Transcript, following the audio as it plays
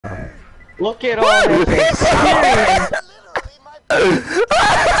Look at all this experience.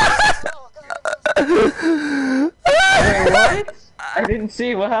 Wait, what? I didn't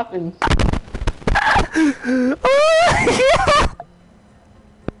see what happened.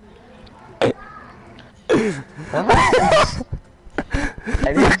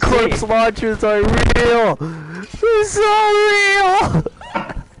 The corpse launchers are real! They're so real!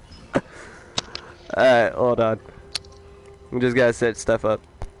 Alright, hold on. We just gotta set stuff up.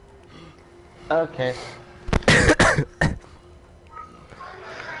 Okay.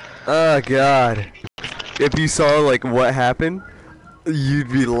 Oh god. If you saw like what happened, you'd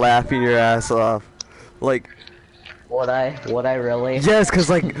be laughing your ass off. Like, Would I really? yes, cause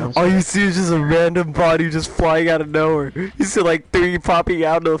like all you see is just a random body just flying out of nowhere. You see like 3 popping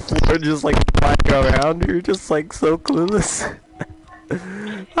out of the floor, just like flying around. You're just like so clueless.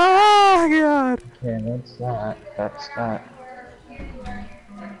 Oh god. Yeah, that's that. That's that.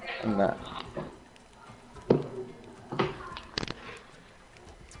 And that.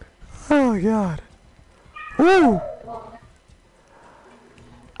 Oh god. Woo!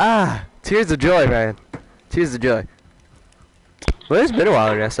 Ah, tears of joy, man. Tears of joy. Well, it's been a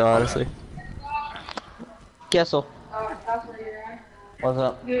while, Ernesto, honestly. Kessel. Oh, that's where you're at. What's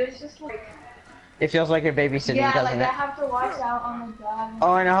up? Dude, it's just like... It feels like you're babysitting, Yeah, doesn't like it? I have to watch out on the dog.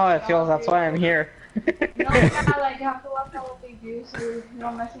 Oh, I know how it feels. That's why I'm here. No, yeah, like you have to watch out what they do so you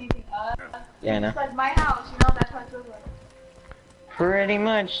don't mess anything up. Yeah, I know. It's like my house, you know, that's how it feels like. Pretty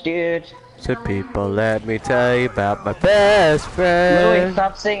much, dude. So people, let me tell you about my best Louis, friend.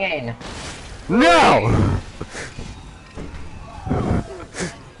 stop singing. No!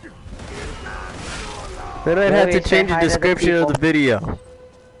 Then I'd have to Louis, say change the hi to the description of the people. video.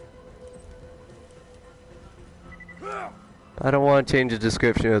 I don't want to change the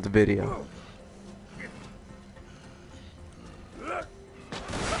description of the video.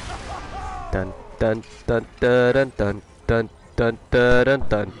 Dun dun dun dun dun dun dun dun dun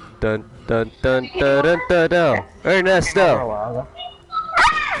dun dun dun dun dun dun dun. Ernesto.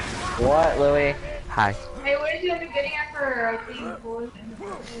 What, Louis? Hi. Hey, what did you end up getting at for, I think, boys?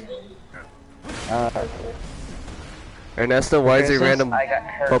 Ernesto, why is there Christmas, random I got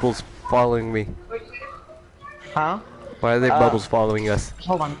hurt. bubbles following me? Huh? Why are there bubbles following us?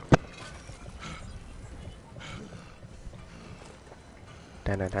 Hold on.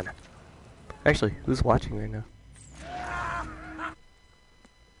 Dun, dun, dun. Actually, who's watching right now?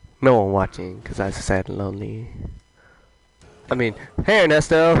 No one watching, because I was sad and lonely. I mean, hey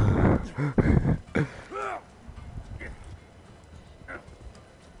Ernesto!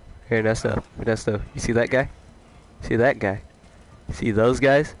 Hey Ernesto, Ernesto, you see that guy? See that guy? See those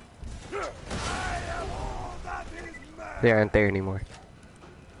guys? They aren't there anymore.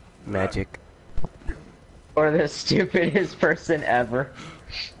 Magic. Or the stupidest person ever.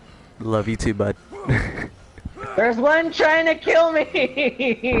 Love you too, bud. There's one trying to kill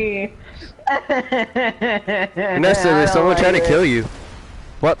me! Ernesto, there's someone trying to kill you.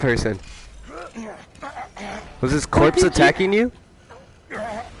 What person? Was this corpse attacking you?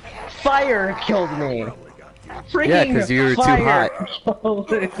 Fire killed me! Freaking Yeah, 'cause you were too fire hot.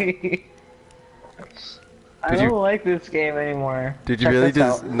 killed me. I Did don't you- like this game anymore. Did you Check really this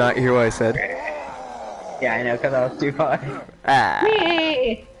just out. not hear what I said? Yeah, I know, because I was too hot. Ah.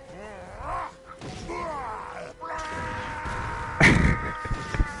 Whee!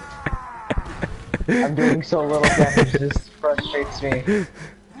 I'm doing so little damage, this frustrates me.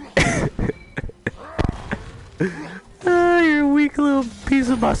 Oh, you're a weak little piece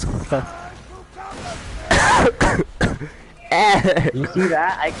of muscle. You see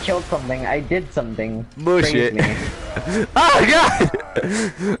that? I killed something. I did something. Bullshit. Praise me. Oh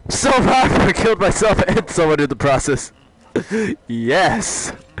god! So powerful, I killed myself and someone in the process. Yes!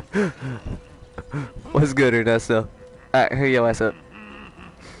 What's good, Ernesto? Alright, hurry your ass up.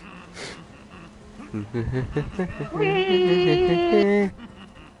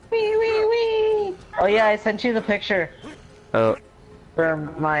 Oh yeah, I sent you the picture Oh, for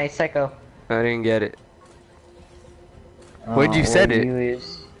my psycho. I didn't get it. Where'd you send it?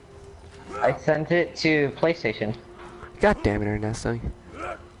 I sent it to PlayStation. God damn it, Ernesto.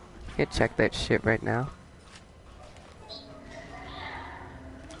 Can't check that shit right now.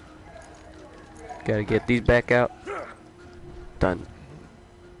 Gotta get these back out. Done.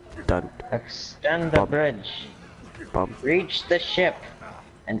 Done. Extend the Bump. bridge. Bum. Reach the ship.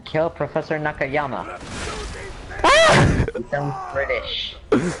 And kill Professor Nakayama. Ah! Become British.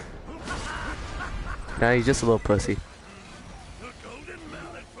 Nah, he's just a little pussy.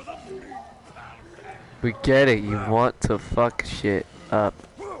 We get it, you want to fuck shit up.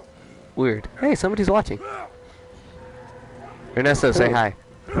 Weird. Hey, somebody's watching. Ernesto, say hi.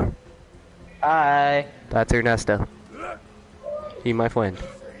 Hi. That's Ernesto. He my friend.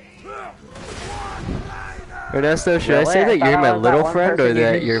 Ernesto, should I say Really? I that you're thought my I was that little one friend or person you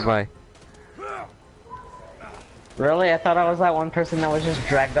that just- you're my... Really? I thought I was that one person that was just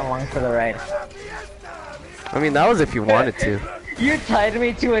dragged along for the ride. I mean, that was if you wanted to. You tied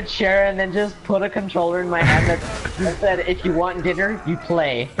me to a chair and then just put a controller in my hand that said, if you want dinner, you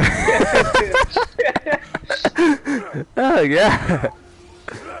play. Oh, yeah.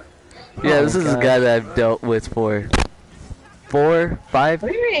 Yeah, Oh this is my a guy that I've dealt with for 4, 5...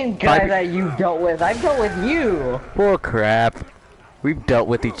 What do you mean, guy 5... that you dealt with? I've dealt with you. Oh, crap. We've dealt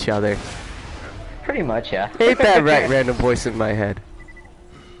with each other. Pretty much, yeah. Ain't that right, random voice in my head?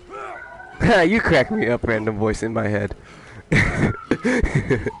 You crack me up, random voice in my head.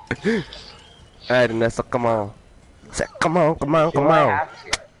 Alright, Vanessa, come on. Say, come on, come on, come Do I on. have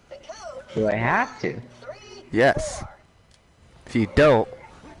to? Do I have to? Yes. If you don't,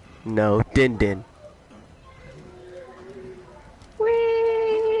 no, din din.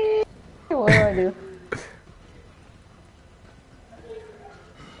 Whee! What do I do?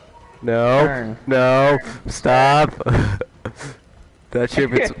 No, Turn. no, stop. Not sure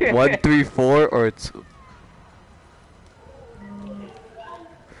if it's 1, 3, 4 or it's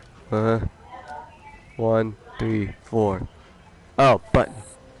 1, 3, 4. Oh, button.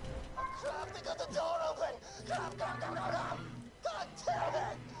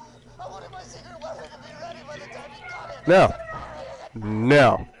 No.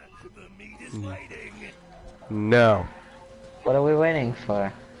 No. No. What are we waiting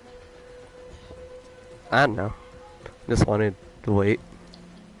for? I don't know. Just wanted to wait.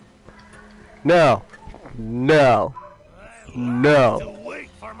 No. No. No. Wait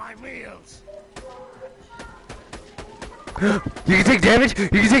for my meals. You can take damage? You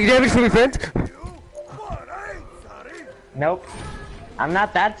can take damage from your friends? What? I ain't sorry. Nope. I'm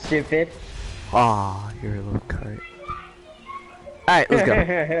not that stupid. Aw, you're a little cunt. Alright, let's go.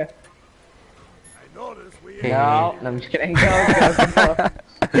 I noticed we ain't No, I'm just kidding. Go.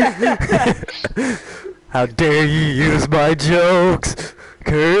 How dare you use my jokes?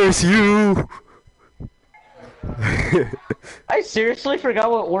 Curse you! I seriously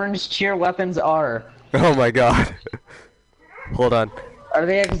forgot what orange cheer weapons are. Oh my god. Hold on. Are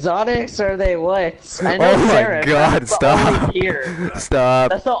they exotics or are they what? I know Oh my Seraph. god, That's the stop. only tier. Stop.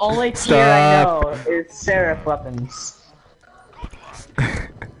 That's the only tier I Stop. know is Seraph weapons.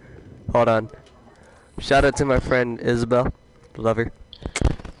 Hold on. Shout out to my friend Isabel. Love her.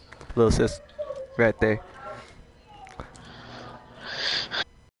 Little sis. Right there.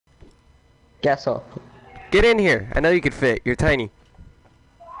 Guess what? Get in here. I know you could fit. You're tiny.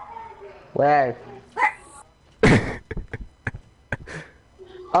 Where?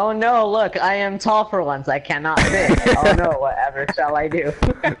 Oh no, look, I am tall for once, I cannot fit. Oh no, whatever shall I do?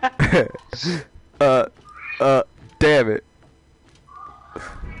 Damn it.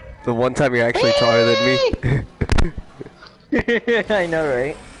 The one time you're actually taller than me. I know,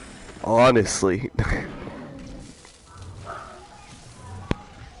 right? Honestly.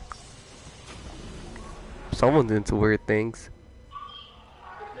 Someone's into weird things.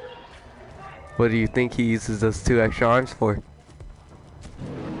 What do you think he uses those 2 extra arms for?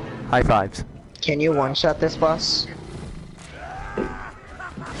 High fives. Can you one-shot this boss?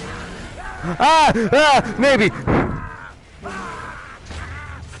 Ah! Maybe!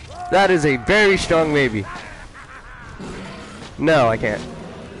 That is a very strong maybe. No, I can't.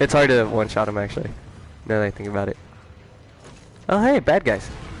 It's hard to one-shot him, actually. Now that I think about it. Oh, hey, bad guys.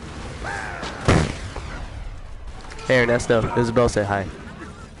 Hey, Ernesto. Isabel, say hi.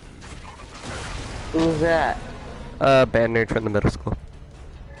 Who's that? Bad nerd from the middle school.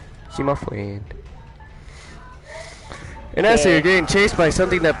 She my friend. Ernesto, Okay. you're getting chased by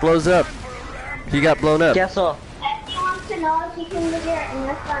something that blows up. He got blown up. Guess what? He wants to know if he can live here in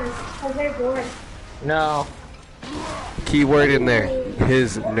this one, because they're bored. No. Keyword in there.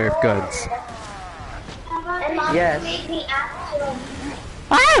 His Nerf guns. And Mom Yes. made me ask him.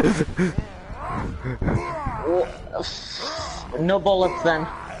 No bullets then.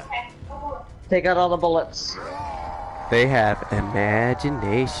 Take out all the bullets. They have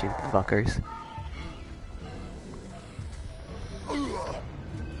imagination, fuckers.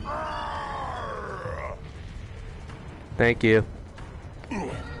 Thank you.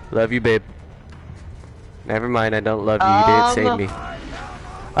 Love you, babe. Never mind, I don't love you. You didn't save me.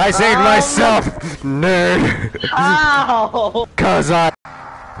 I saved myself, nerd. Ow! Cause I.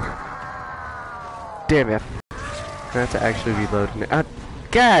 Damn it. I have to actually reload it.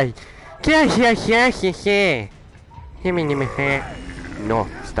 God. No,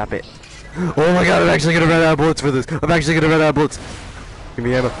 stop it. Oh my god, I'm actually gonna run out of bullets for this. I'm actually gonna run out of bullets. Give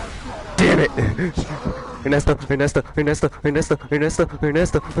me ammo. Damn damn it! Ernesto, Ernesto, Ernesto, Ernesto, Ernesto,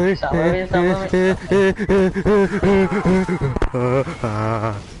 Ernesto. Stop moving, stop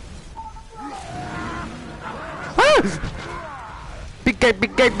Big guy,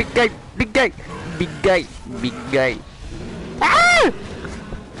 big guy, big guy, big guy, big guy, big guy. Ah!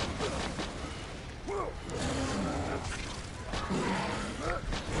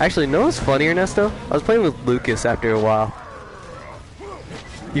 Actually, no, what's funny, Ernesto? I was playing with Lucas after a while.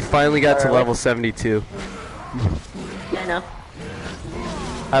 He finally got to level 72. Yeah, I know.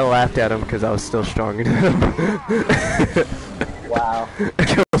 I laughed at him because I was still stronger than him. Wow. I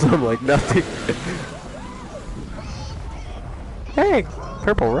killed him like nothing. Hey,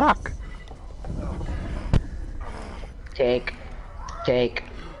 purple rock. Take. You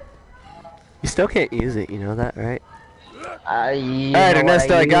still can't use it, you know that, right? Alright,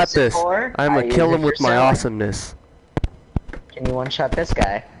 Ernesto, I got this. I'm gonna kill him with my awesomeness. Can you one-shot this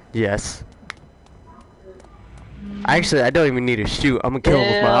guy? Yes. Actually, I don't even need to shoot. I'm gonna kill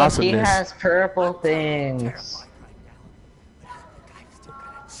him with my awesomeness. He has purple things.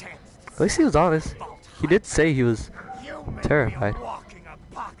 At least he was honest. He did say he was terrified. Walking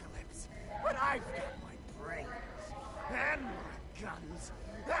apocalypse, but I've got my brains and my guns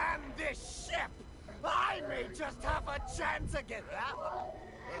and this ship. I may just have a chance against that one.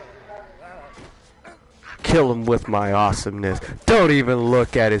 Kill him with my awesomeness. Don't even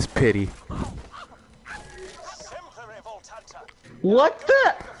look at his pity. What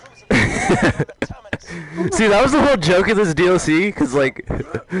the? See, that was the whole joke of this DLC, cause like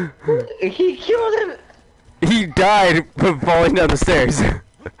He killed him. he died from falling down the stairs.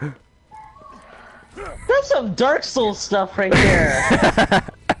 That's some Dark Souls stuff right there.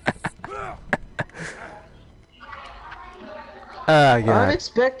 Oh god.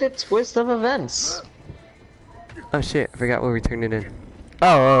 Unexpected twist of events. Oh shit, I forgot what we turned it in.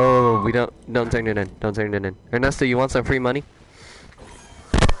 Oh, we don't turn it in. Don't turn it in. Ernesto, you want some free money?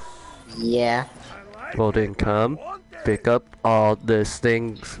 Yeah. Well then come pick up all these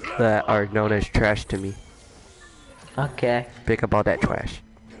things that are known as trash to me. Okay. Pick up all that trash.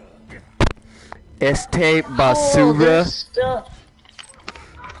 Este basura.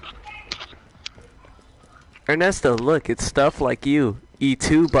 Ernesto, look, it's stuff like you.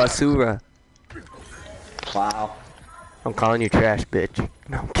 E2 basura. Wow. I'm calling you trash, bitch.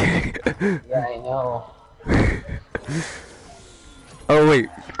 No, I'm kidding. Yeah, I know. Oh wait,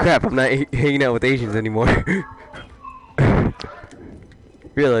 crap, I'm not hanging out with Asians anymore.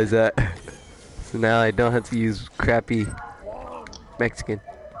 Realize that. So now I don't have to use crappy Mexican.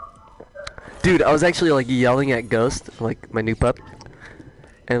 Dude, I was actually like yelling at Ghost, like my new pup.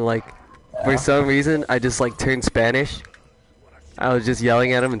 And like, for some reason, I just like turned Spanish. I was just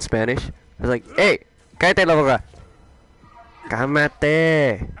yelling at him in Spanish. I was like, hey, cállate la boca.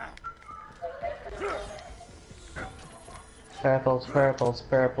 Cámate. Purples, purples,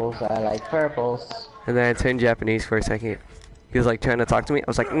 purples. I like purples. And then I turned Japanese for a second. He was like trying to talk to me. I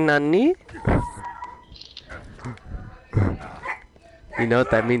was like, Nani? You know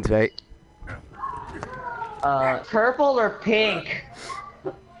what that means, right? Purple or pink?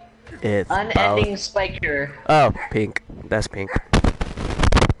 It's Unending both. spiker. Oh, pink. That's pink.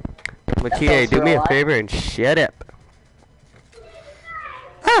 Makie, do me a favor and shut up.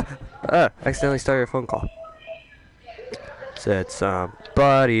 Accidentally started a phone call. Said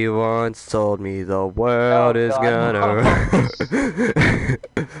somebody once told me the world is gonna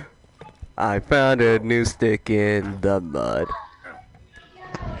I found a new stick in the mud.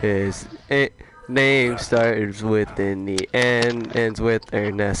 His name starts with an E and ends with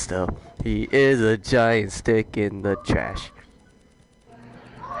Ernesto. He is a giant stick in the trash.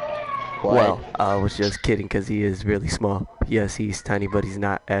 What? Well, I was just kidding because he is really small. Yes, he's tiny, but he's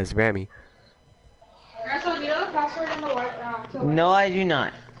not as Rami. So, do you know the password on the white? No, I do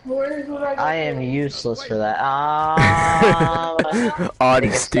not. Who I am useless for that.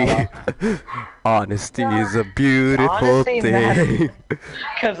 Honesty. Honesty is a beautiful Honesty thing.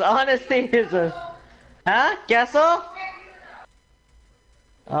 Because honesty is a... Huh? Queso?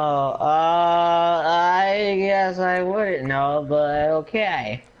 Oh, I guess I wouldn't know, but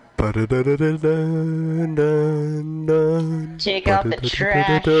okay. Take out the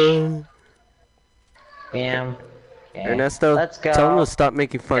trash. Bam. Okay. Ernesto, Let's go. tell him to stop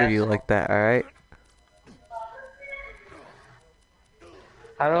making fun of you like that, alright?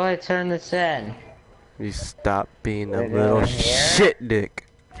 How do I turn this in? You stop being a Put it little in here. shit dick.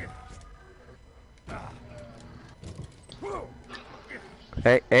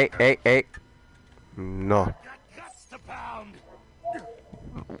 Hey. No.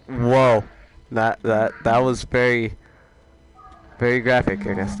 Whoa. That was very graphic,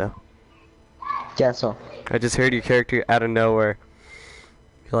 Ernesto. Jessel. I just heard your character out of nowhere.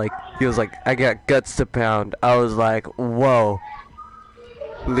 Like, he was like, I got guts to pound. I was like, whoa.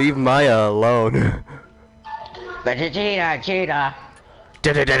 Leave Maya alone. Vegeta, Jada.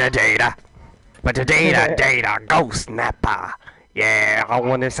 Data. But the data, go snapper. Yeah, I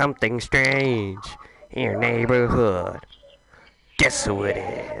wanted something strange in your neighborhood. Guess who it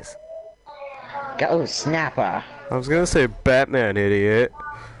is? Go Snapper. I was gonna say Batman, idiot.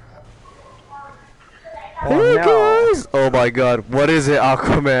 Oh Hey no. guys! Oh my god, what is it,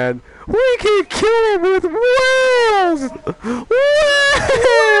 Aquaman? We can kill him with whales!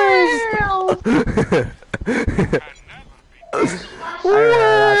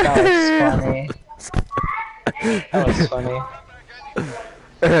 Whales! That was funny.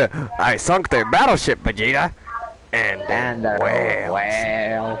 I sunk their battleship, Vegeta. And the whales.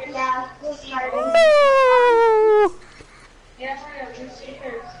 whale. Yeah, this is hard. Woo! Yeah, for your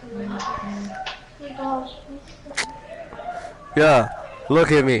stickers. Oh my gosh. Yeah,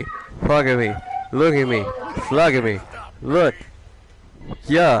 look at me. Fuck at me. Look at me. Look at me. Look.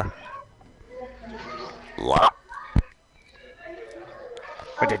 Yeah.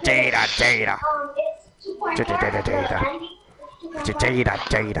 Data.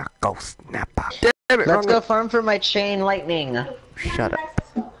 Data. Go snapper. Damn it, Let's go farm for my chain lightning. Shut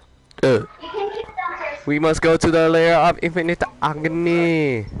up. We must go to the lair of infinite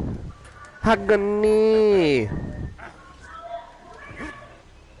agony. Agony.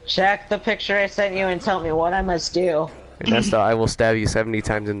 Check the picture I sent you and tell me what I must do. Ernesto, I will stab you 70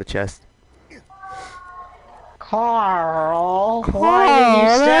 times in the chest. Carl, why did you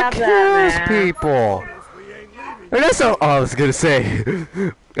stab that man? People. Ernesto, oh, I was gonna say.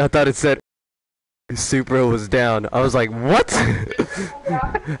 I thought it said Supra was down. I was like, what?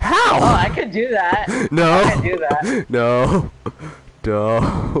 How? Oh, I could do that. No. I could do that. No.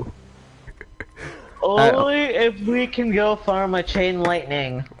 No. Only if we can go farm a chain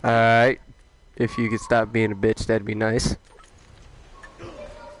lightning. Alright. If you could stop being a bitch, that'd be nice.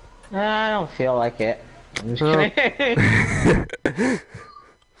 I don't feel like it. I'm just Oh. kidding.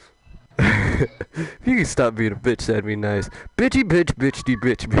 If you could stop being a bitch, that'd be nice. Bitchy bitch, bitchy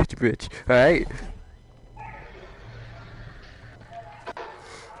bitch, bitch, bitch. Alright?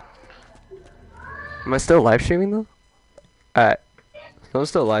 Am I still live streaming though? Alright. I'm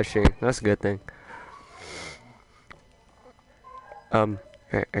still live streaming. That's a good thing.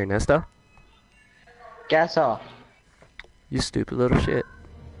 Ernesto? Guess off. You stupid little shit.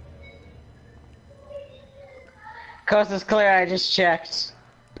 Coast is clear, I just checked.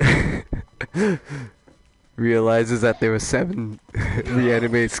 Realizes that there were 7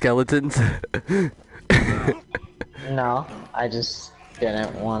 reanimated skeletons. No, I just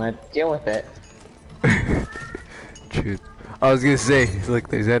didn't want to deal with it. Truth. I was gonna say, look,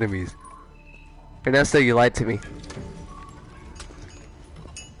 there's enemies. Ernesto, you lied to me.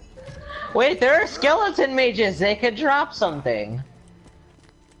 Wait, there are skeleton mages. They could drop something.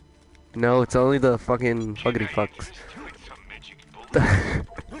 No, it's only the fucking fuckity fucks.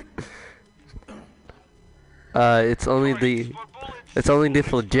 It's only the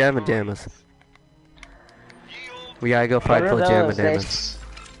flajama jammers. We gotta go find What are flajama those? jammers.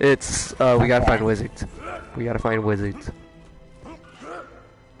 It's we gotta find wizards. We gotta find wizards.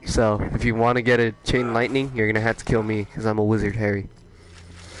 So if you want to get a chain lightning, you're gonna have to kill me because I'm a wizard, Harry.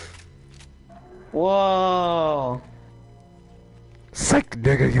 Whoa. Psych,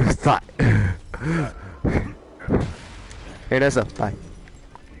 nigga, you thought. Here, that's up. Bye.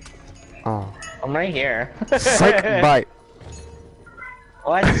 Oh. I'm right here. Psych, bye.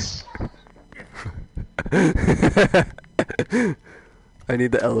 What? I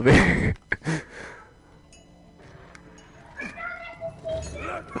need the elevator.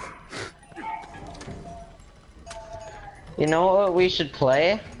 You know what we should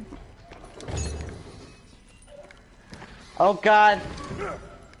play? Oh god.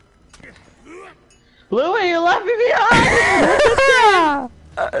 Louie, you left me behind!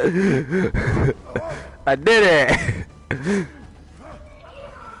 I did it!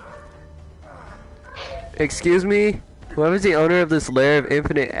 Excuse me? Whoever's the owner of this lair of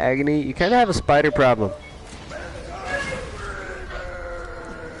infinite agony, you kinda have a spider problem.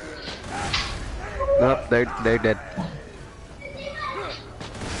 Nope, they're dead.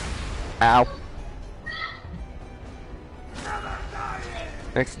 Ow.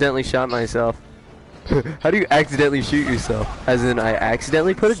 Accidentally shot myself. How do you accidentally shoot yourself? As in, I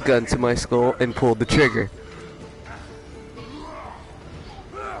accidentally put a gun to my skull and pulled the trigger.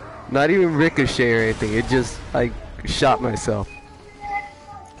 Not even ricochet or anything, it just, I shot myself.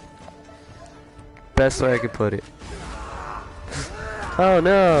 Best way I could put it. Oh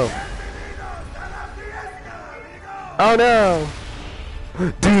no! Oh no!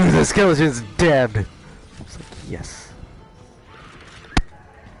 Dude, the skeleton's dead! It's like, yes.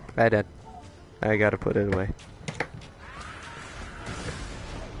 I did. I gotta put it away.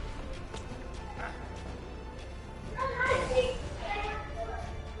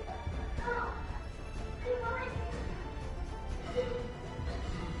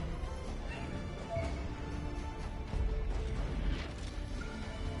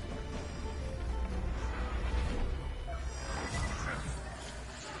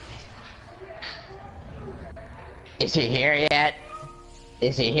 Is he here yet?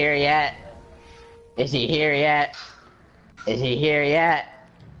 Is he here yet? Is he here yet? Is he here yet?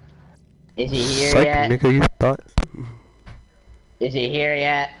 Is he here Psych, yet? nigga, you thought? Is he here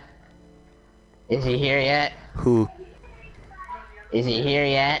yet? Is he here yet? Who? Is he here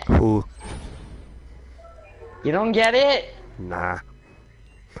yet? Who? You don't get it? Nah.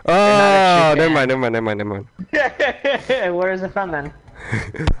 not Oh, a true never mind. Where is it from then?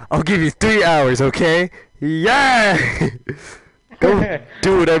 I'll give you 3 hours, okay? Yeah! Go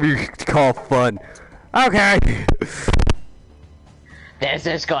do whatever you call fun. Okay! This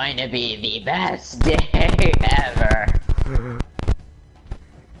is going to be the best day ever.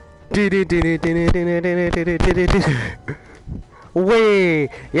 Wait!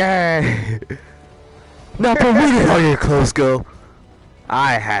 Yeah! Now, but where did all your clothes go?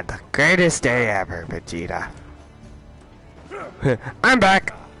 I had the greatest day ever, Vegeta. I'm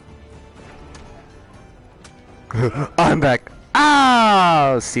back! I'm back.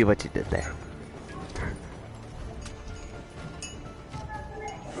 Oh, see what you did there.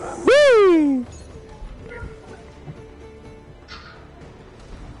 Whee!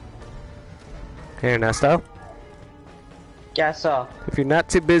 Hey, Ernesto. Guess so. If you're not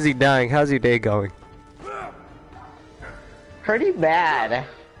too busy dying, how's your day going? Pretty bad.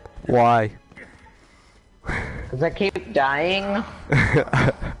 Why? Cause I keep dying.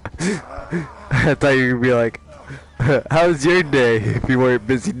 I thought you were gonna be like, how's your day if you weren't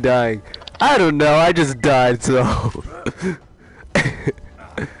busy dying? I don't know, I just died, so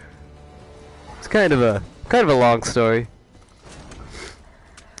it's kind of a long story.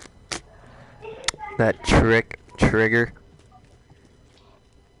 That trigger.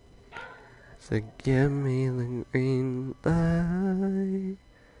 So give me the green light.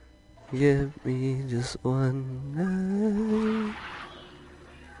 Give me just one night.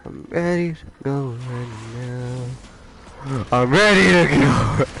 I'm ready to go right now. I'm ready to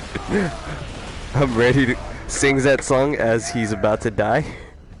go. I'm ready to sings that song as he's about to die.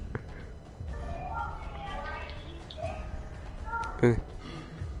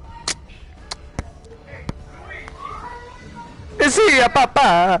 Sí,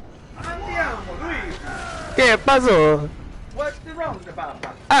 papá. ¿Qué pasó? What's the wrong about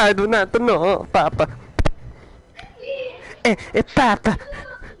that? I do not know, Papa. Papa.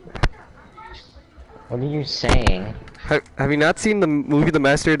 What are you saying? Have you not seen the movie The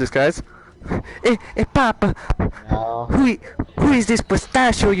Master of Disguise? Papa. No. Who is this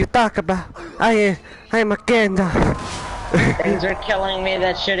pistachio you talk about? I am a Gandalf. Things are killing me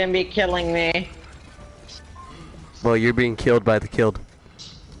that shouldn't be killing me. Well, you're being killed by the killed.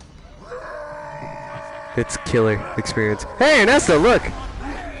 It's killer experience. Hey, Ernesto, look!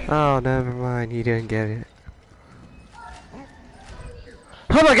 Oh, never mind. You didn't get it.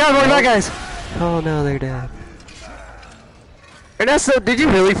 Oh my god, more bad guys! Oh no, they're dead. Ernesto, did you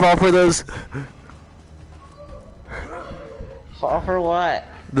really fall for those? Fall for what?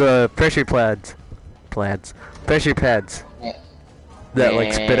 The pressure plaids. Pressure pads. That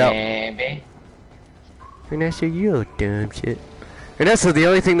like spit out. Maybe. Ernesto, you dumb shit. Ernesto, the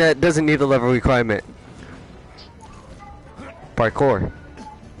only thing that doesn't need a level requirement. Parkour.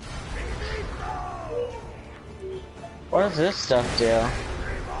 What does this stuff do?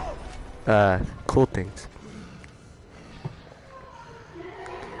 Cool things.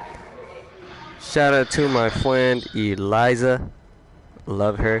 Shout out to my friend Eliza.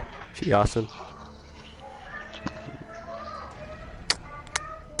 Love her. She awesome.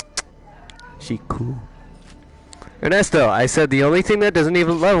 She cool. Ernesto, I said the only thing that doesn't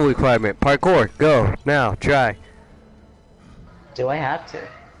even level requirement. Parkour. Go. Now. Try. Do I have to?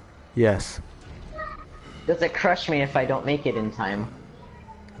 Yes. Does it crush me if I don't make it in time?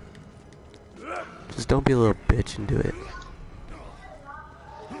 Just don't be a little bitch and do it.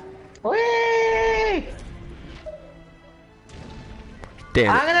 Whee!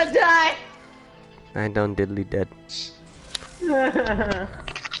 Damn I'm it. gonna die! I done diddly dead.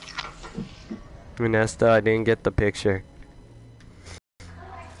 Ernesto, I didn't get the picture.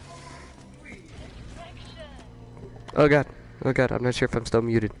 Oh god, I'm not sure if I'm still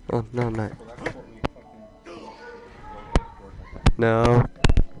muted. Oh, no I'm not. No.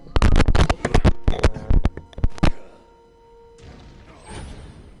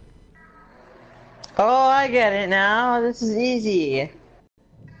 Oh, I get it now. This is easy.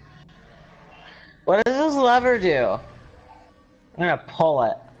 What does this lever do? I'm gonna pull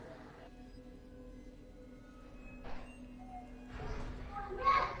it.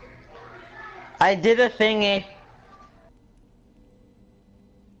 I did a thingy.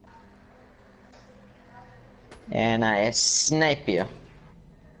 And I snipe you.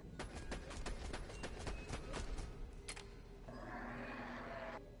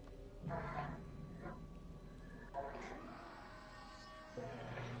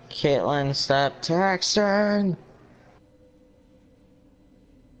 Caitlin, stop texting.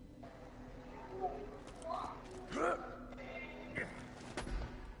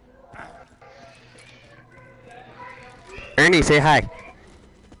 Ernie, say hi.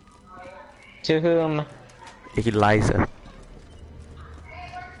 To whom? Eliza.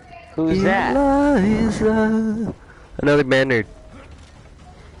 Who's that? Eliza. Another Bannard.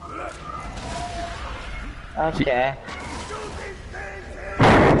 Okay.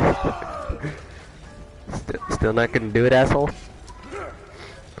 Still not gonna do it, asshole?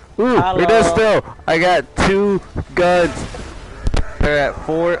 Ooh, Hello. it is still. I got 2 guns. They're at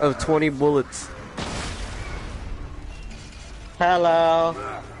 4 of 20 bullets. Hello.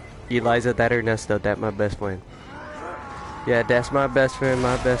 Eliza, that Ernesto, that my best friend. Yeah, that's my best friend,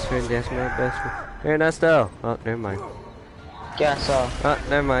 that's my best friend. Ernesto! Oh, never mind. Guess so. Oh,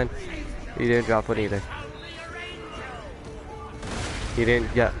 never mind. You didn't drop one either. You didn't,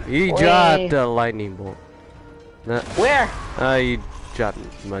 yeah, you dropped a lightning bolt. No, Where? you dropped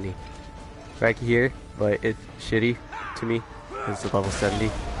money. Right here, but it's shitty to me. It's level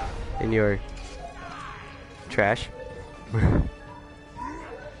 70. In your trash.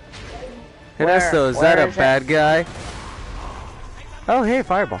 Ernesto, is that a bad guy? Oh, hey,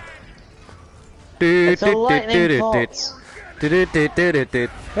 fireball. It's a lightning bolt.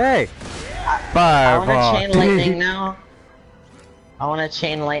 Hey, I fireball. wanna chain lightning now. I wanna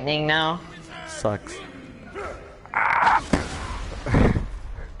chain lightning now. Sucks.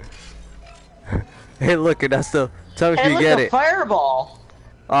 Hey, look, Ernesto. Tell me if Hey, you look, get a it. fireball.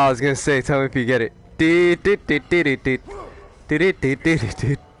 Oh, I was gonna say, tell me if you get it. No,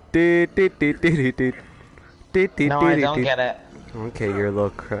 I don't get it. Okay, you're a little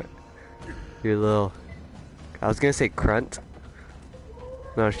crunt. You're a little. I was gonna say crunt.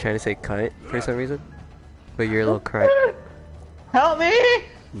 No, I was trying to say cunt for some reason. But you're a little crunt. Help me!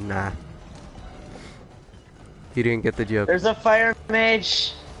 Nah. You didn't get the joke. There's a fire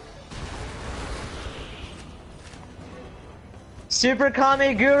mage. Super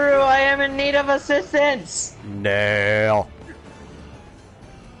Kami Guru, I am in need of assistance. No.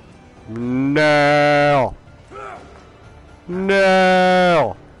 No.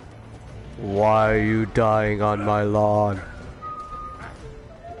 No. Why are you dying on my lawn?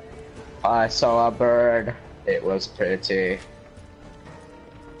 I saw a bird. It was pretty.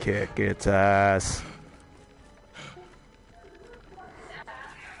 Kick its ass.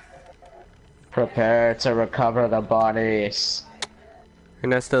 Prepare to recover the bodies.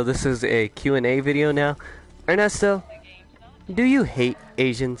 Ernesto, this is a Q&A video now. Ernesto, do you hate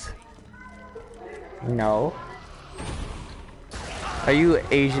Asians? No. Are you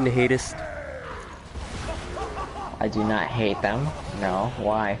Asian hatist? I do not hate them. No.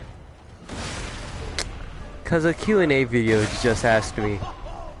 Why? Cause a Q&A video just asked me,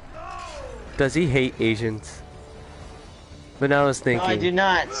 does he hate Asians? But I was thinking, No, I do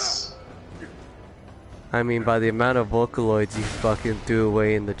not. I mean, by the amount of Vocaloids you fucking threw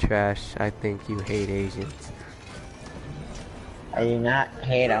away in the trash, I think you hate Asians. I do not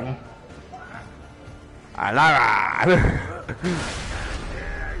hate them. I love it.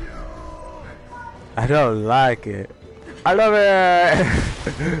 I don't like it. I love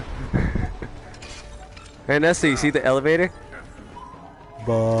it. Hey Nessa, you see the elevator?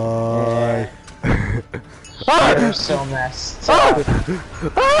 Bye. You're so messed up.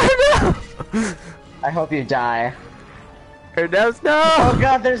 Oh no! I hope you die. Ernesto! Oh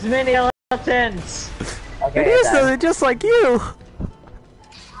god, there's mini skeletons! Okay, Ernesto, then. they're just like you!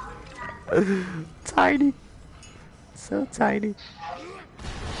 Tiny. So tiny.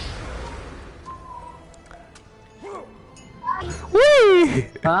 Whee!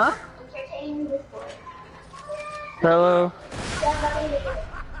 Huh? Hello?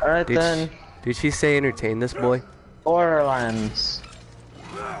 Alright then. Did she say entertain this boy? Borderlands.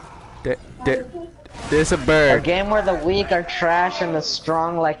 There's a A bird. game where the weak are trash and the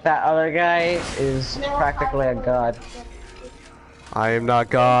strong, like that other guy, is practically a god. I am not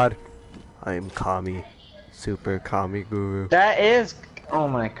God. I am Kami. Super Kami Guru. That is. Oh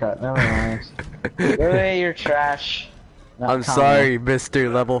my god, never mind. Really, you're trash. Not I'm Kami. sorry,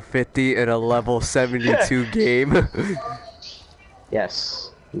 Mr. Level 50 in a level 72 game. Yes,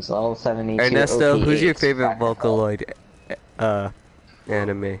 he's level 72. Ernesto, OP who's your 8 favorite practical. Vocaloid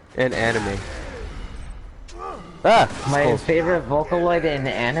anime? In anime. Ah! My Skulls. favorite Vocaloid in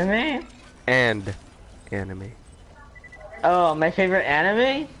anime? And anime. Oh, my favorite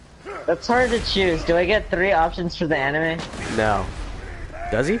anime? That's hard to choose. Do I get 3 options for the anime? No.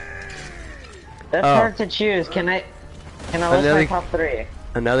 Does he? That's Oh. hard to choose. Can I list my Another- top 3?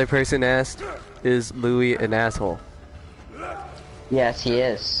 Another person asked, is Louis an asshole? Yes, he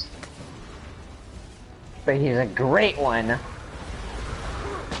is. But he's a great one.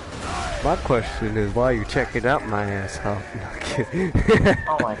 My question is, why are you checking out my asshole? No, I'm kidding.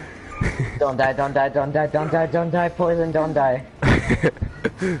 Oh my. Don't die, don't die, don't die, don't die, don't die, poison, don't die.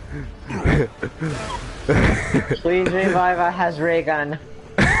 Please revive a has ray gun.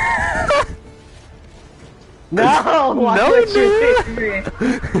 No! Why No, would you no. pick me?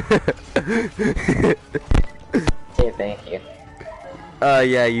 Okay, thank you.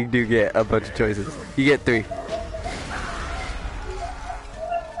 Yeah, you do get a bunch of choices. You get 3.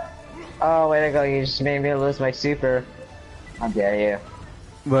 Oh, way to go, you just made me lose my super. How dare you.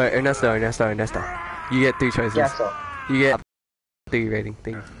 But Ernesto. You get 3 choices. Guess so. You get 3 rating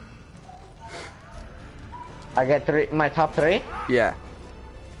things. I get 3, my top 3? Yeah.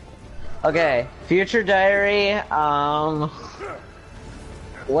 Okay, Future Diary,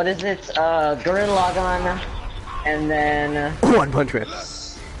 what is it? Gurren Lagann, and then... One Punch Man.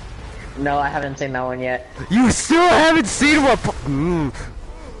 No, I haven't seen that one yet. You still haven't seen what?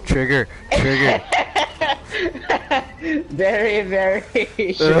 Trigger. Very, very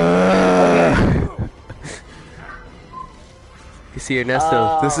sure. You see,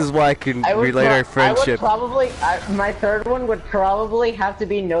 Ernesto, this is why I can relate our friendship. My third one would probably have to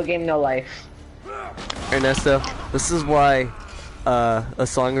be No Game No Life. Ernesto, this is why a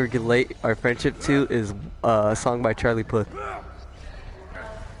song we relate our friendship to is a song by Charlie Puth.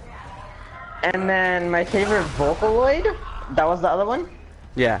 And then my favorite Vocaloid, that was the other one?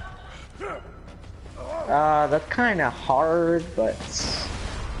 Yeah. That's kinda hard, but...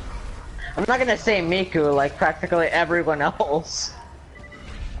 I'm not gonna say Miku like practically everyone else.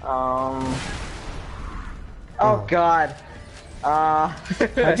 Oh god.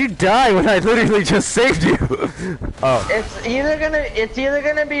 How'd you die when I literally just saved you? Oh. It's either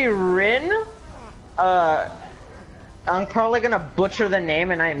gonna be Rin. I'm probably gonna butcher the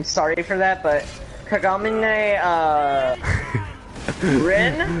name, and I'm sorry for that, but Kagamine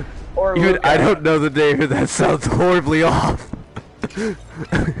Rin or Even Luca. I don't know the name, and that sounds horribly off.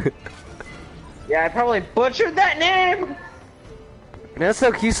 Yeah, I probably butchered that name.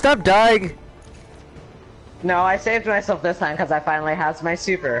 Ernesto, can you stop dying? No, I saved myself this time because I finally have my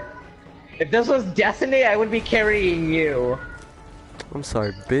super. If this was Destiny, I would be carrying you. I'm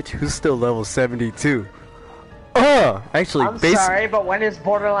sorry, bitch. Who's still level 72? Actually, I'm sorry, but when is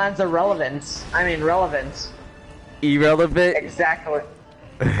Borderlands irrelevant? I mean, relevant. Irrelevant? Exactly.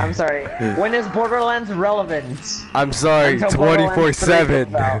 I'm sorry. When is Borderlands relevant? I'm sorry, Until Borderlands 3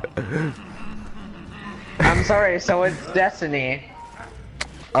 24/7. comes out. I'm sorry, so it's Destiny.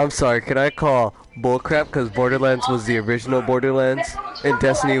 I'm sorry, can I call bullcrap because Borderlands was the original Borderlands and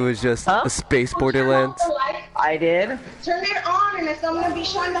Destiny was just a space Borderlands? I did? Turn it on, and I'm gonna be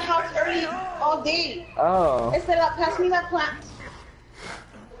showing the house early all day. Oh. Estela, pass me that plant.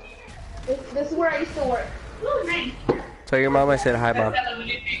 This is where I used to work. Oh, nice. Tell your mom I said hi, Mom.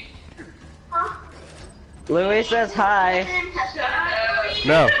 Louis says hi.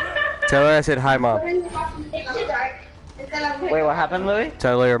 No. Tell her I said hi, Mom. Wait, what happened, Louis?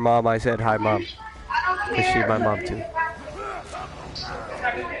 Tell her mom I said hi, Mom. Cause she's my mom too.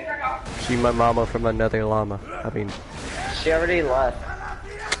 She my mama from another llama. I mean, She already left.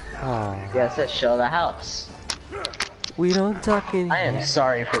 oh, Yes, it show the house. we don't talk anymore. I am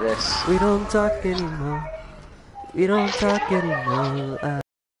sorry for this. We don't talk anymore. We don't talk anymore.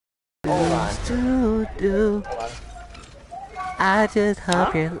 Hold on. To do. I just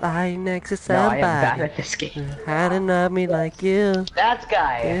hope you're lying next to No, I am bad somebody. at this game. How to love me like you. That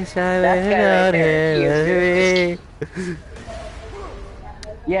guy. Yes, That guy right there.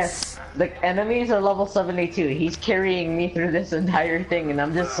 Yes, the enemies are level 72. He's carrying me through this entire thing, and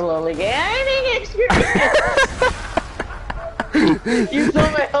I'm just slowly gaining experience. You saw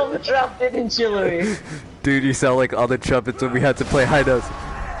my helmet drop, didn't you, Louis? Dude, you sound like all the trumpets when we had to play high notes.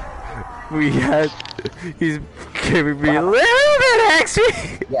 He's giving me a little bit extra.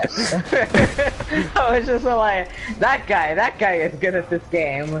 Yes. I was just like, that guy is good at this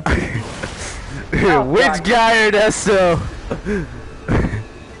game. Which guy, Ernesto?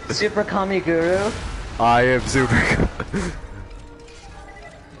 Super Kami Guru. I am super.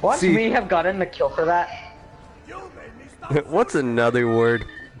 What? See- We have gotten the kill for that. What's another word?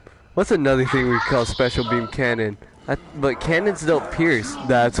 What's another thing we call special beam cannon? But cannons don't pierce.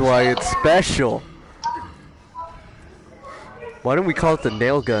 That's why it's special. Why don't we call it the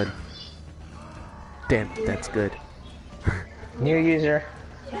nail gun? Damn, that's good. New user.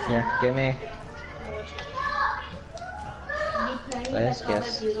 Here, give me. Let's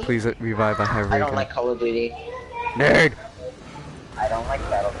guess. Please revive. I have I ray don't gun. like Call of Duty. Nerd. I don't like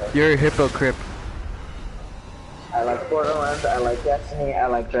Battlefield. You're a hypocrite. I like Borderlands. I like Destiny. I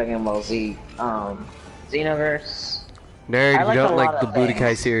like Dragon Ball Z. Xenoverse. Nerd, I you like don't a like lot the of Budokai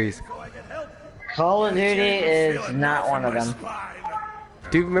things. series. Call of Duty is not one of them.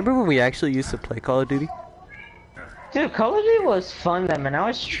 Dude, remember when we actually used to play Call of Duty? Dude, Call of Duty was fun then, but now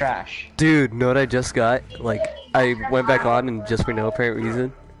it's trash. Dude, know what I just got? Like, I went back on and just for no apparent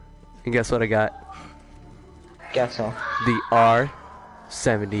reason. And guess what I got? Guess so. The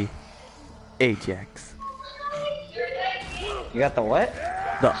R70 Ajax. You got the what?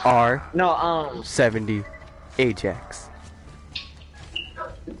 The No, R70 Ajax.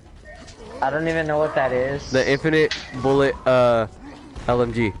 I don't even know what that is. The infinite bullet,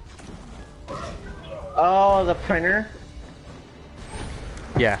 LMG. Oh, the printer?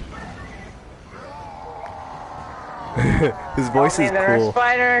 Yeah. His voice Oh, is man, there are cool.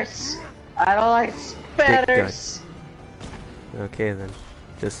 spiders! I don't like spiders! Okay then.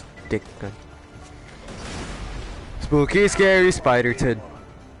 Just dick gun. Spooky, scary Spiderton.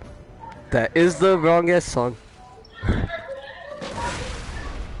 That is the wrongest song.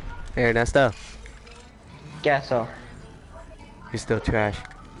 Hey Ernesto, Guess so. you're still trash.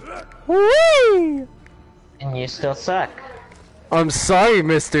 Whee! And you still suck. I'm sorry,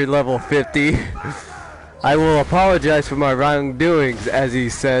 Mr. Level 50. I will apologize for my wrongdoings, as he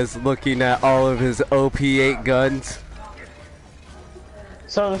says, looking at all of his OP8 guns.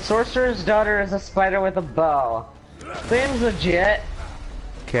 So the sorcerer's daughter is a spider with a bow. Seems legit.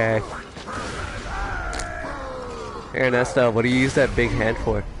 Okay. Hey Ernesto, what do you use that big hand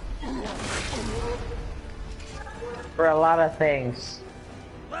for? For a lot of things.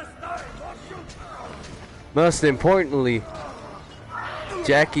 Most importantly,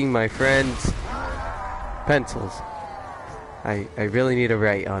 jacking my friend's pencils. I really need a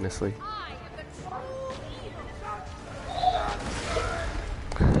right, honestly.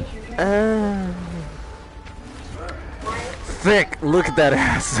 Thick! Look at that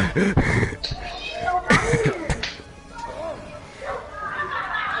ass!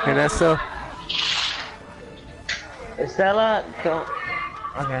 Ernesto? Estella, don't.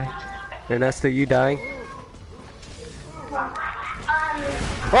 Okay. Ernesto, you dying?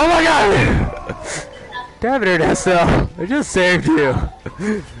 Oh my god! Damn it, Ernesto! I just saved you!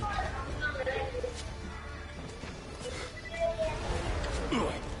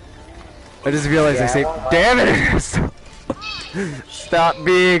 I just realized I saved. Damn it, Ernesto! Stop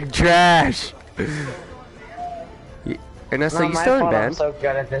being trash! Ernesto, Not you my still in fault I'm band? so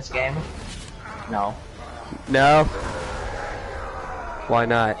good at this game. No. No? Why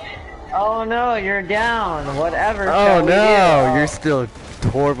not? Oh no, you're down. Whatever. Oh shall we no, do? you're still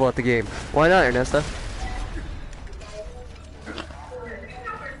horrible at the game. Why not, Ernesto?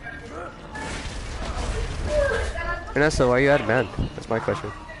 Ernesto, why are you out of band? That's my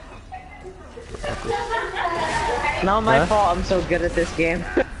question. Not my Huh? fault. I'm so good at this game.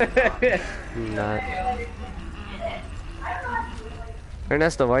 Not.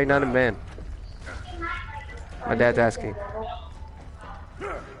 Ernesto, why are you not in band? My dad's asking.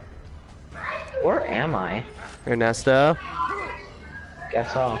 Where am I? Ernesto?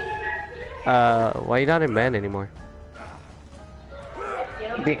 Guess so. Why are you not in band anymore?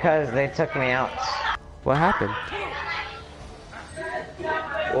 Because they took me out. What happened?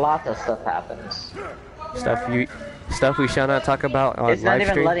 Lots of stuff happens. Stuff we shall not talk about on It's not live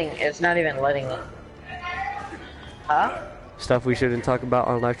even stream? letting. It's not even letting. Huh? Stuff we shouldn't talk about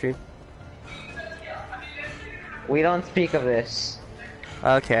on live stream? We don't speak of this.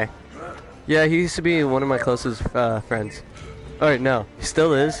 Okay. Yeah, he used to be one of my closest friends. Alright, no, he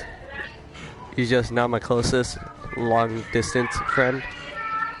still is. He's just not my closest long distance friend.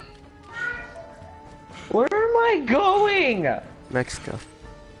 Where am I going? Mexico.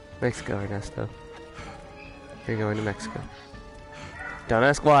 Mexico, Ernesto. You're going to Mexico. Don't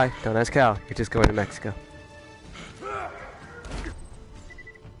ask why, don't ask how, you're just going to Mexico.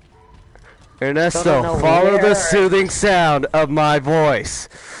 Ernesto, Don't know follow where. the soothing sound of my voice.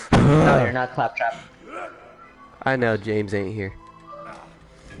 No, you're not Claptrap. I know James ain't here.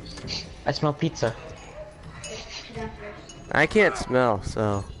 I smell pizza. I can't smell,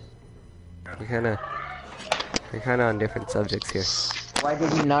 so we're kinda on different subjects here. Why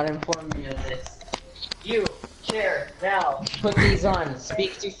did you not inform me of this? You, chair, now, put these on.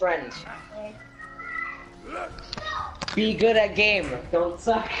 Speak to friend. Be good at game. Don't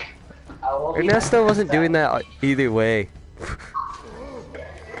suck. I won't be Ernesto wasn't doing that either way.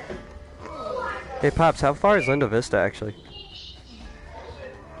 Hey Pops, how far is Linda Vista actually?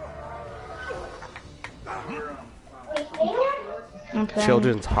 Okay.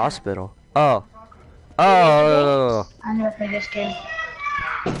 Children's Hospital. Oh. Oh. I never played this game.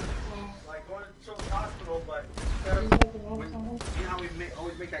 Like going to Children's Hospital, but instead of, you know how we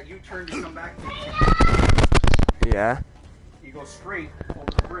always make that U-turn to come back? Yeah. You go straight over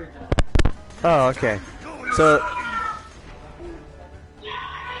the bridge. Oh, okay. So.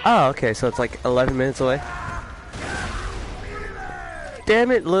 Oh, okay. So it's like 11 minutes away.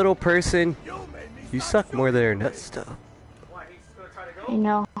 Damn it, little person. You suck more than Ernesto. Why, he's gonna try to go? I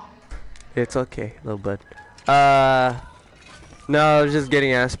know. It's okay, little bud. No, I was just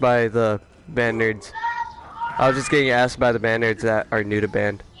getting asked by the band nerds. I was just getting asked by the band nerds that are new to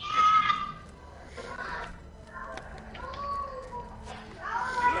band.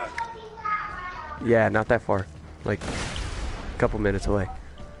 Yeah, not that far. Like, a couple minutes away.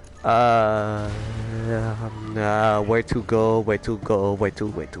 Where to go, where to go, where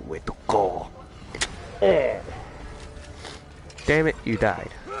to go. Damn it, you died.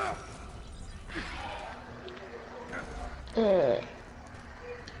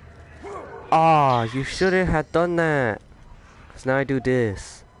 Ah, you shouldn't have done that. Cause now I do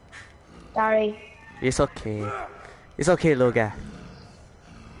this. Sorry. It's okay. It's okay, little guy.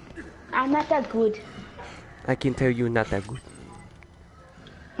 I'm not that good. I can tell you not that good.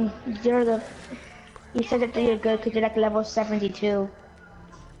 You're the... You said that you're good because you're like level 72.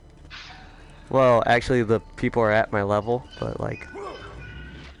 Well, actually, the people are at my level, but like...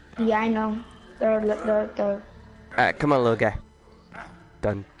 Yeah, I know. They're... Alright, come on, little guy.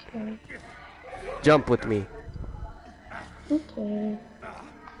 Done. Okay. Jump with me. Okay.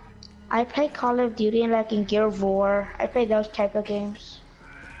 I play Call of Duty and like in Gear of War. I play those type of games.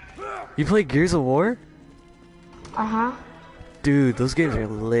 You play Gears of War? Uh-huh. Dude, those games are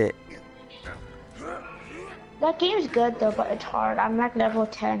lit. That game's good though, but it's hard. I'm like level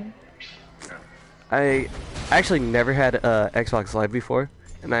 10. I actually never had Xbox Live before,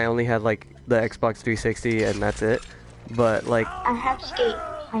 and I only had like the Xbox 360 and that's it. But like... I have Skate.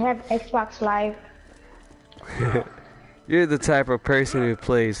 I have Xbox Live. You're the type of person who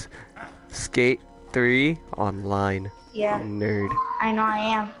plays Skate 3 online. Yeah. Nerd. I know I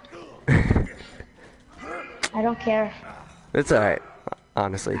am. I don't care. It's alright,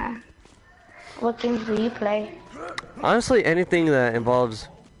 honestly. What games do you play? Honestly, anything that involves...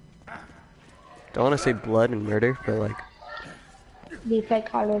 Don't want to say blood and murder, but like... Do you play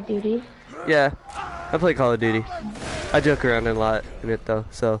Call of Duty? Yeah, I play Call of Duty. I joke around a lot in it though,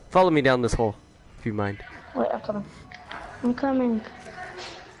 so follow me down this hole, if you mind. Wait, I'm coming. I'm coming.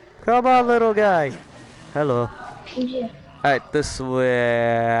 Come on, little guy. Hello. Yeah. Alright, this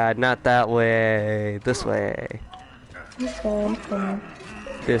way, not that way, this way. Okay, I'm coming.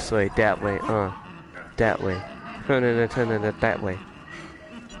 This way, that way, that way. No, that way.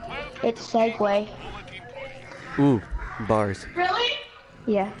 It's Segway. Ooh, bars. Really?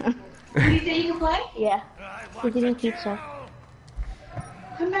 Yeah. You think you can play? Yeah. We're getting pizza.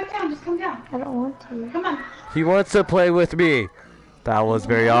 Come back down, just come down. I don't want to. Come on. He wants to play with me. That was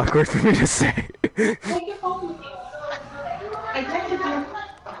very awkward for me to say. Take your phone with you. I texted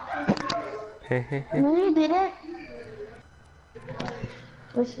you. No, you did it.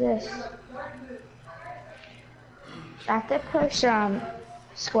 What's this? I have to push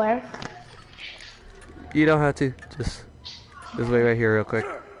square. You don't have to. Just wait right here real quick.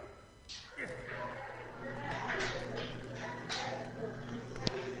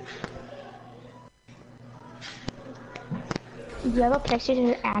 Do you have a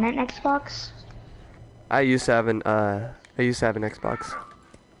PlayStation and an Xbox? I used to have an Xbox.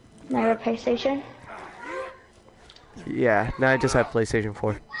 Now you have a PlayStation? Yeah, now I just have PlayStation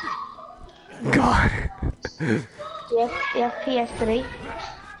 4. God. Do you have PS3?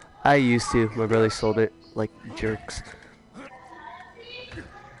 I used to. My brother sold it like jerks.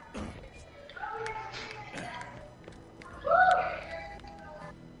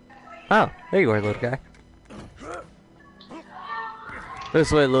 Oh, there you are, little guy.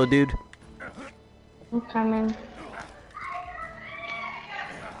 This way, little dude. I'm coming.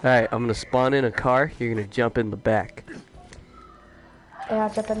 Alright, I'm gonna spawn in a car. You're gonna jump in the back. Yeah,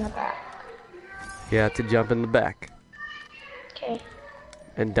 I'll jump in the back. You have to jump in the back. Okay.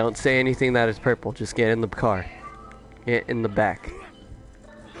 And don't say anything that is purple. Just get in the car. Get in the back.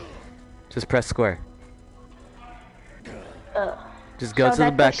 Just press square. Just go so to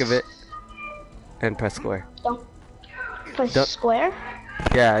the back press- of it and press square. Don't press Don't- square.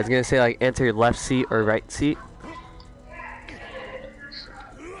 Yeah, it's gonna say like enter your left seat or right seat.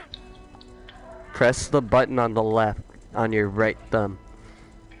 Press the button on the left on your right thumb.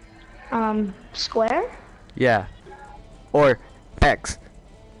 Square. Yeah. Or X.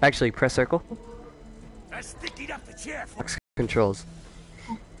 Actually, press circle. That's sticking up the chair for X controls.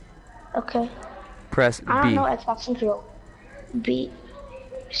 Okay. Press I don't B. know Xbox control. B.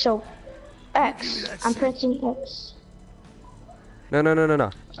 So X. I'm pressing X. No.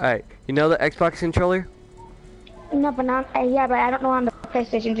 Alright, you know the Xbox controller? No, but not. Yeah, but I don't know on the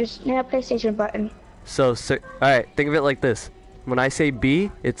PlayStation. Just near a PlayStation button. So, alright, think of it like this. When I say B,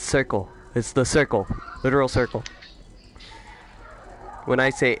 it's circle. It's the circle. Literal circle. When I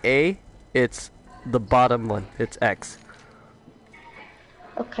say A, it's the bottom one. It's X.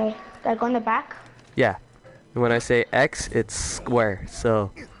 Okay. Gotta go in the back. Yeah. And when I say X, it's square.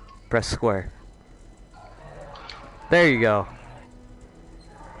 So, press square. There you go.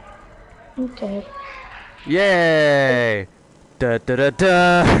 Okay. Yay! Da da da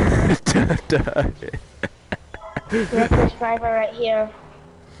da! Da, da. There's this driver right here.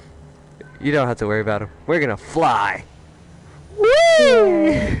 You don't have to worry about him. We're gonna fly!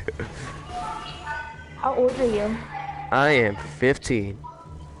 Yeah. How old are you? I am 15.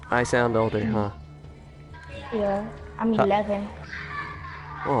 I sound older, huh? Yeah. I'm 11.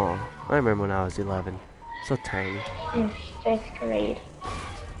 Oh, I remember when I was 11. So tiny. In 5th grade.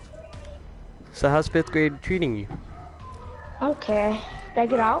 So how's 5th grade treating you? Okay. Did I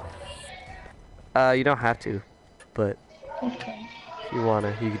get out? You don't have to, but Okay. if you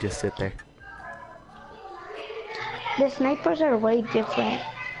wanna, you can just sit there. The snipers are way different.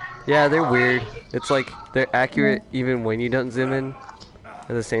 Yeah, they're weird. It's like, they're accurate even when you don't zoom in. At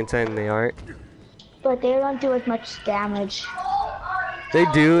the same time, they aren't. But they don't do as much damage. They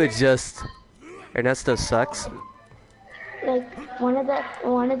do, it's just... Ernesto sucks. Like, one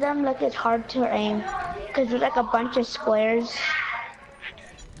of them, like, it's hard to aim. Because there's, like, a bunch of squares.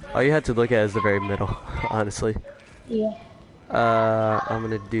 All you had to look at is the very middle, honestly. Yeah. I'm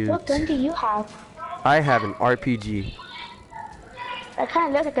gonna do... What gun do you have? I have an RPG. That kind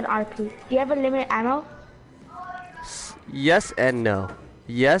of looks like an RP. Do you have a limited ammo? Yes and no.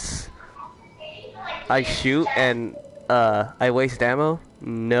 Yes, I shoot and I waste ammo.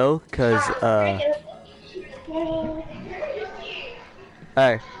 No, cause alright.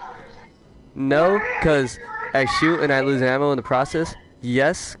 No, cause I shoot and I lose ammo in the process.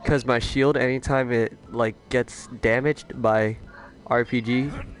 Yes, cause my shield, anytime it like gets damaged by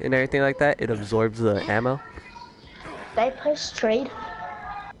RPG and everything like that, it absorbs the ammo. Did I press trade?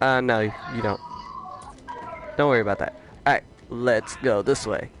 No, you don't. Don't worry about that. Alright, let's go this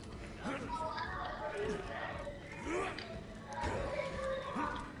way.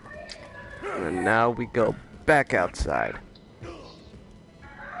 And now we go back outside.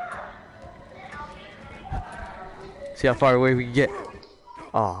 See how far away we can get.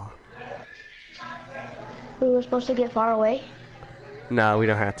 Aw. We were supposed to get far away. No, we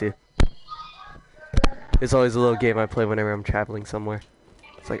don't have to. It's always a little game I play whenever I'm traveling somewhere.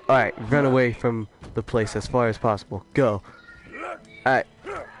 It's like, alright, run away from the place as far as possible. Go. Alright,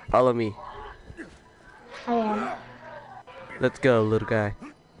 follow me. I am. Let's go, little guy.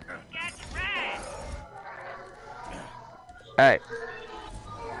 Alright.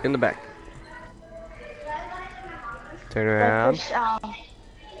 In the back. Turn around.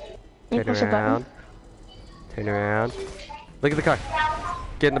 Turn Push a button. around. Turn around. Look at the car.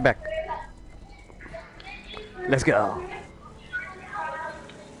 Get in the back. Let's go.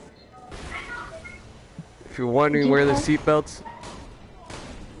 If you're wondering where the seatbelts,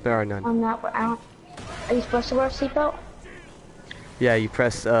 there are none. I'm not. Are you supposed to wear a seatbelt? Yeah, you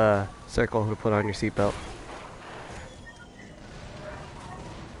press circle to put on your seatbelt.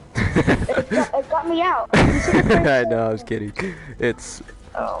 It got me out. I know, I was kidding. It's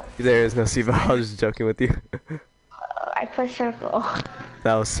Oh. there is no seatbelt. I was just joking with you. I pressed circle.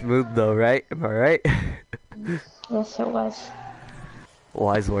 That was smooth though, right? Am I right? Yes, it was.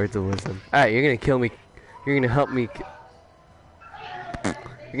 Wise words of wisdom. Alright, you're gonna kill me. You're gonna help me.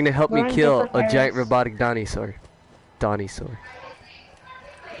 You're gonna help me We're in kill different a giant areas. robotic dinosaur. Dinosaur.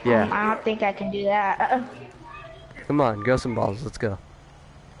 Yeah. I don't think I can do that. Come on, grow some balls. Let's go.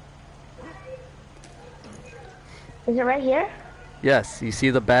 Is it right here? Yes, you see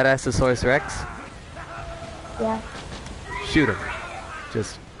the Badassosaurus Rex? Yeah. Shoot him.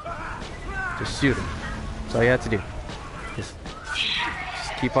 Just shoot him. That's all you have to do. Just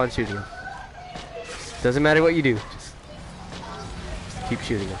keep on shooting him. Doesn't matter what you do. Just keep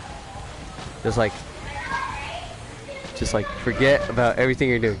shooting him. Just like forget about everything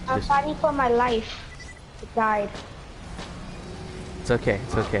you're doing. I'm Just, fighting for my life. It died. it's okay.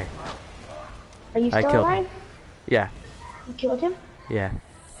 It's okay. Are you I still killed alive? him. Yeah. You killed him? Yeah.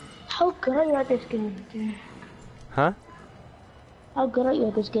 How good are you at this game? Huh? How good are you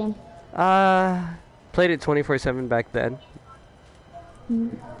at this game? Played it 24/7 back then.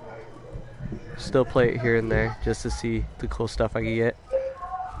 Mm. Still play it here and there just to see the cool stuff I can get.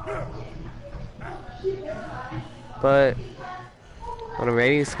 But on a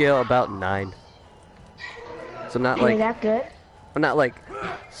rating scale, about 9. So not Are you like that good? I'm not like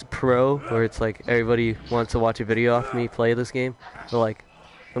pro where it's like everybody wants to watch a video off me play this game, but like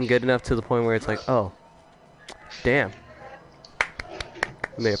I'm good enough to the point where it's like, oh, damn.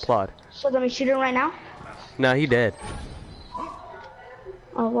 And they applaud. So let me shoot him right now? No, he dead.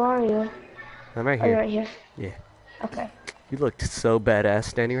 Oh, where are you? I'm right Oh, you're here. right here. Yeah. Okay. You looked so badass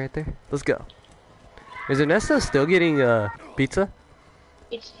standing right there. Let's go. Is Ernesto still getting pizza?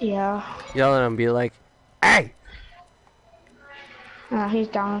 Yeah. Yell at him, be like, hey! He's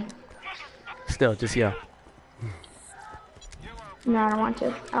down. Still, just yell. No, I don't want to.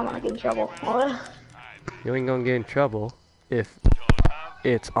 I don't want to get in trouble. You ain't gonna get in trouble if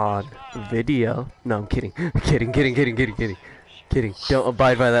it's on video. No, I'm kidding. Kidding. Don't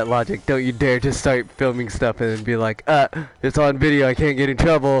abide by that logic. Don't you dare just start filming stuff and then be like, it's on video, I can't get in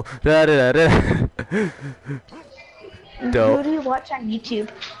trouble. Da da da da. Who do you watch on YouTube?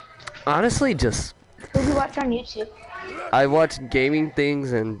 Honestly, just Who do you watch on YouTube? I watch gaming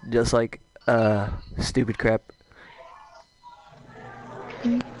things and just like stupid crap.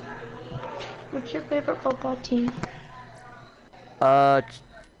 What's your favorite football team?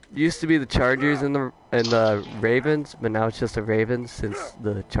 Used to be the Chargers and the Ravens, but now it's just the Ravens since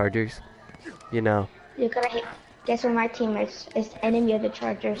the Chargers, you know. You're gonna hate. Guess what my team is? It's the enemy of the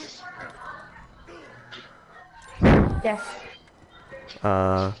Chargers. Yes.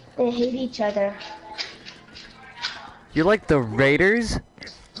 They hate each other. You like the Raiders?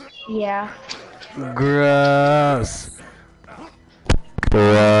 Yeah. Gross.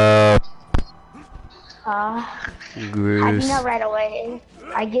 I Gross. know right away.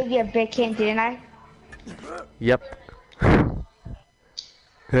 I gave you a big hint, didn't I? Yep.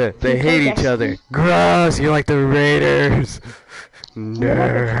 They hate each other. Gross. You like the Raiders?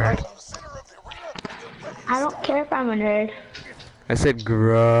 Nerd. I don't care if I'm a nerd. I said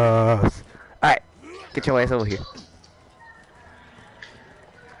gross. Alright, get your ass over here.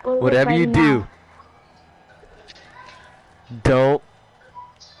 Whatever you do, don't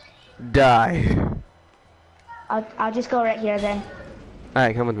die. I'll just go right here then.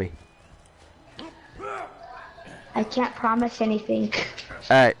 Alright, come with me. I can't promise anything.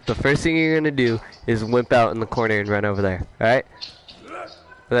 Alright, the first thing you're gonna do is wimp out in the corner and run over there. Alright?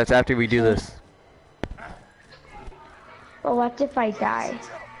 But that's after we do this. But what if I die?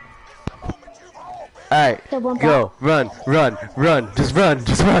 Alright, So wimp go. out. Run. Just run.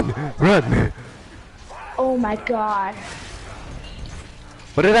 Oh my god.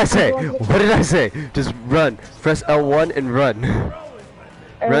 What did I say? Just run. Press L1 and run.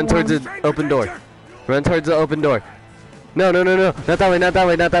 Run towards the open door. No. Not that way.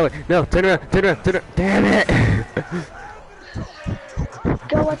 No, turn around. Damn it.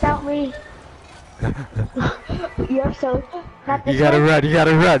 Go without me. You're so... Not this You gotta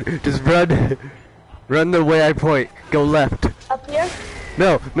way? run. Just run. Run the way I point. Go left. Up here?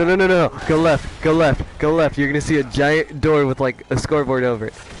 No. Go left. You're gonna see a giant door with like a scoreboard over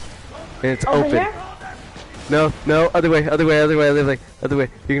it. And it's Over open. here? No, other way.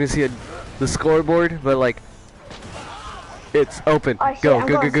 You're gonna see the scoreboard, but like it's open. I see, Go. I'm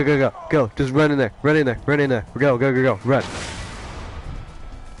going. Go. Just run in there. Go. Run.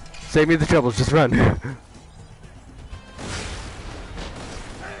 Save me the troubles. Just run.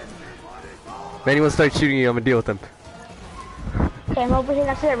 If anyone starts shooting you, I'm gonna deal with them. Okay, I'm over here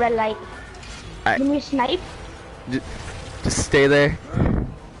next to the red light. Alright. Can we snipe? Just stay there.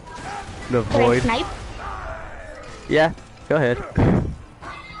 No Can I void. snipe? Yeah, go ahead.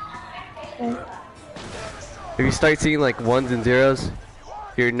 Okay. If you start seeing like 1s and 0s,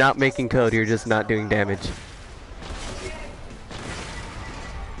 you're not making code, you're just not doing damage.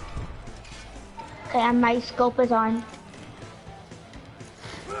 Okay, and my scope is on.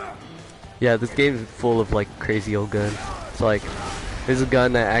 Yeah, this game is full of like crazy old guns. It's like, there's a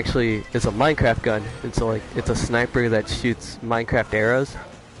gun that actually is a Minecraft gun. It's like, it's a sniper that shoots Minecraft arrows.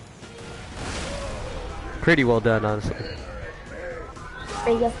 Pretty well done, honestly. Are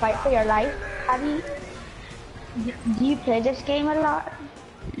you gonna fight for your life? Do you play this game a lot?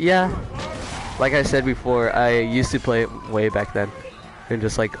 Yeah. Like I said before, I used to play it way back then. And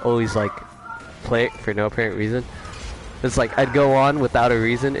just like always like play it for no apparent reason. It's like I'd go on without a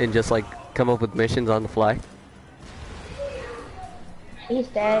reason and just like come up with missions on the fly. He's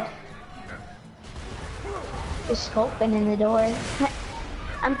dead. Just scoping in the door.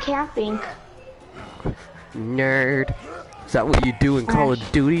 I'm camping. Nerd. Is that what you do in Call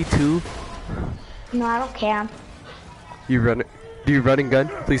of Duty too? No, I don't camp. You run it? Do you run and gun?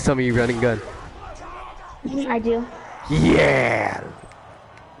 Please tell me you run and gun. I do. Yeah!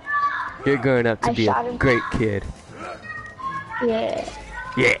 You're growing up to I be shot a him. great kid. Yeah.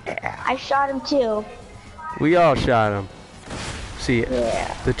 Yeah! I shot him too. We all shot him. See,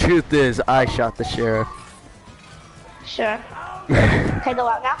 Yeah. the truth is, I shot the sheriff. Sure. Can I go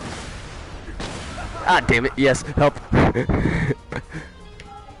out now? Ah, damn it! Yes, help!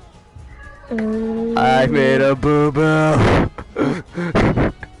 I made a boo boo.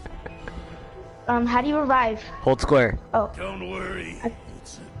 How do you revive? Hold square. Oh. Don't worry. It's a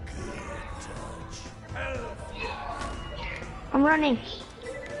good touch. I'm running.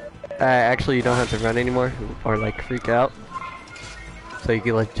 Actually, you don't have to run anymore, or like freak out. So you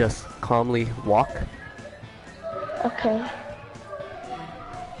can like just calmly walk. Okay.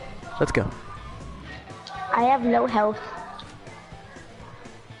 Let's go. I have low health.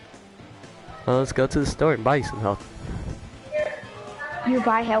 Well, let's go to the store and buy you some health. You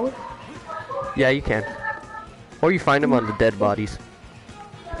buy health? Yeah, you can. Or you find them on the dead bodies.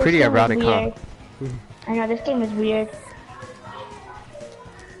 Pretty This game is ironic, huh? weird. I know, this game is weird.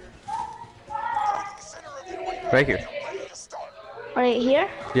 Right here. Right here?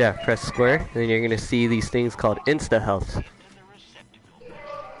 Yeah, press square, and you're gonna see these things called insta healths.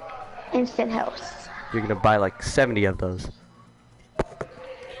 Instant health. You're gonna buy like 70 of those.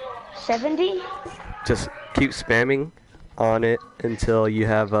 70? Just keep spamming on it until you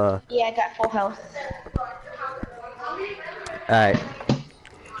have Yeah, I got full health. Alright.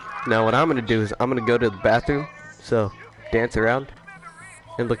 Now what I'm gonna do is I'm gonna go to the bathroom, so dance around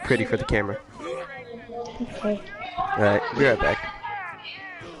and look pretty for the camera. Okay. Alright, be right back.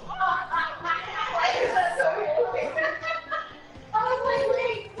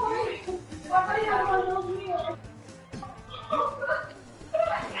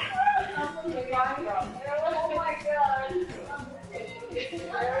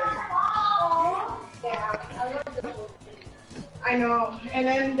 I know. And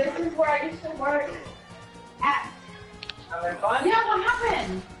then this is where I used to work at. Yeah, what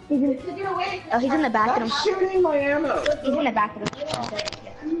happened? He's in, oh, he's in the bathroom. Stop shooting my ammo. He's in the bathroom.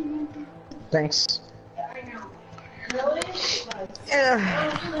 Thanks.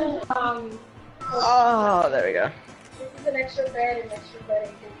 Oh, there we go. This is an extra bed and extra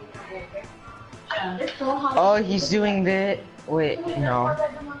bed. Oh, he's doing the. Wait, no.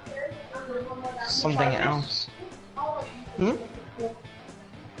 Something else. Hmm?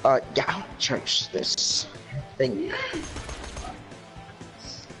 Yeah, I'll charge this thing.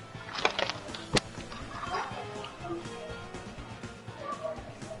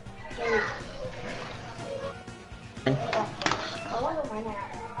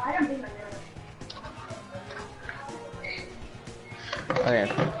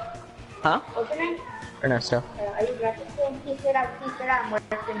 Okay. Huh? Opening? Or no, still? Are you practicing? He said I'm worse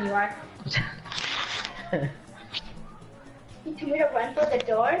than you are. He told me to run for the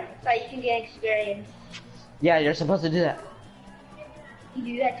door so you can get experience. Yeah, you're supposed to do that. You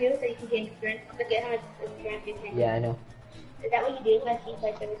do that too so you can get experience? Look at how much experience you can. Yeah, I know. Is that what you do when he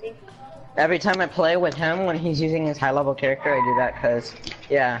plays everything? Every time I play with him, when he's using his high-level character, I do that because,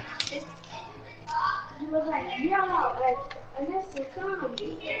 yeah. He was like, yeah, like, I guess you come.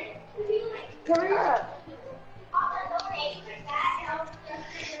 Hurry up.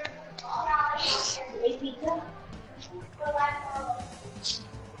 Make pizza?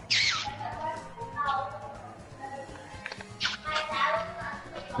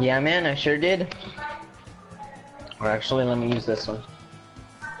 Yeah, man, I sure did. Or actually, let me use this one.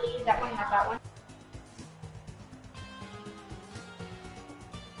 Use that one, not that one.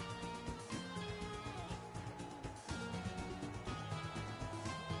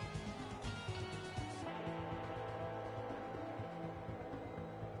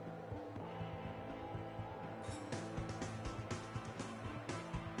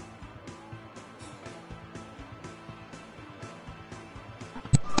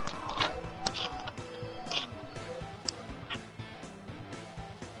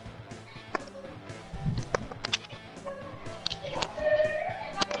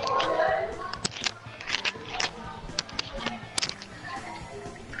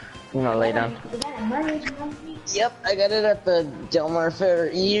 I'm gonna lay down. You got money, Yep, I got it at the Del Mar Fair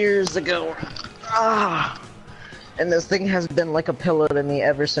years ago. Ah, and this thing has been like a pillow to me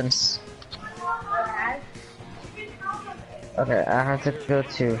ever since. Okay, I have to go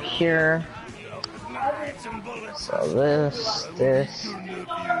to here. So this.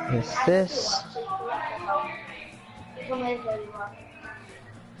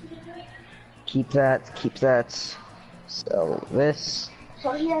 Keep that. So this.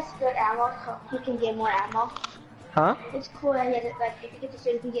 So he has good ammo, so he can get more ammo. Huh? It's cool that he has it, like, if you get the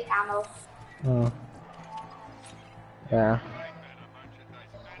suit, you can get ammo. Oh. Yeah.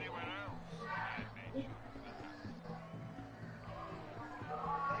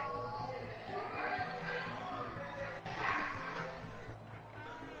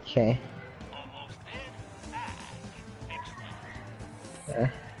 Okay.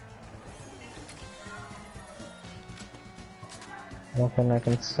 Nothing I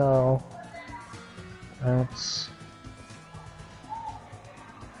can sell. That's...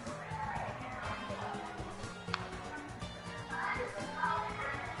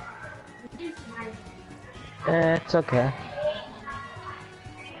 it's okay.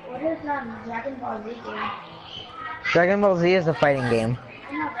 What is Dragon Ball Z game? Dragon Ball Z is a fighting game.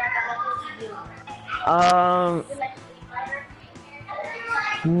 I know Dragon Ball Z. Is it like Street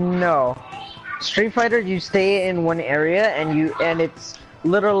Fighter? No. Street Fighter, you stay in one area and it's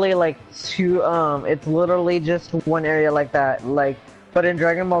literally like it's literally just one area like that. But in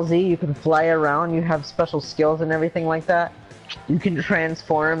Dragon Ball Z, you can fly around, you have special skills and everything like that. You can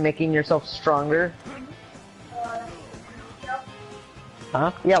transform, making yourself stronger.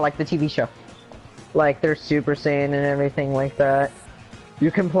 Huh? Yeah, like the TV show. Like there's Super Saiyan and everything like that.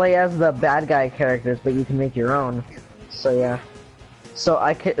 You can play as the bad guy characters, but you can make your own. So yeah.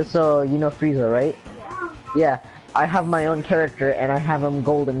 So you know Frieza, right? Yeah. I have my own character and I have him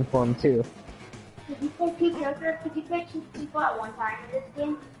golden form too. Did you play two characters? Did you play two people at one time in this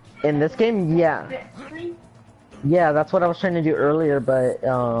game? In this game, yeah. Yeah, that's what I was trying to do earlier, but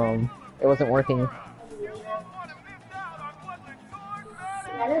it wasn't working.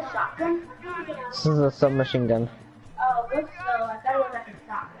 That is shotgun? This is a submachine gun. Oh, good. So I thought it was like a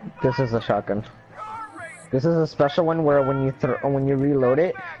shotgun. This is a shotgun. This is a special one where when you reload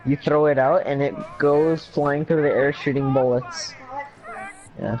it, you throw it out and it goes flying through the air shooting bullets.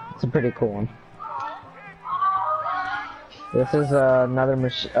 Yeah, it's a pretty cool one. This is another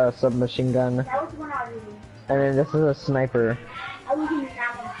submachine gun. That was the one I was using. And then this is a sniper. I was using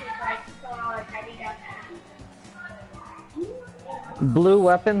that one too, but I just don't know what I did that. Blue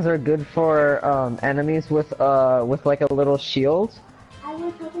weapons are good for enemies with like a little shield. I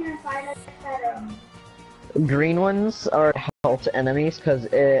was hoping to find that Green ones are health to enemies because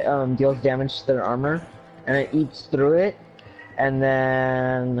it deals damage to their armor and it eats through it. And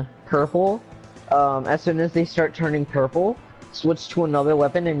then purple, as soon as they start turning purple, switch to another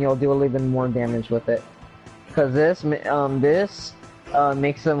weapon and you'll deal even more damage with it. Because this makes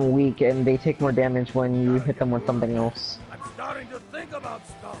them weak and they take more damage when you hit them with something else. I'm starting to think about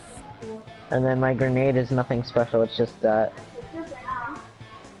stuff. And then my grenade is nothing special, it's just that.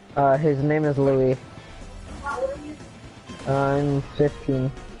 His name is Louis. I'm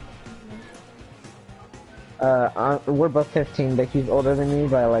 15. We're both 15, but he's older than me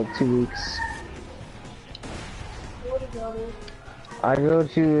by like 2 weeks. I go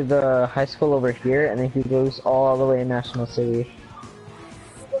to the high school over here, and then he goes all the way in National City.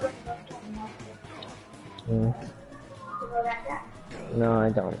 Mm. No, I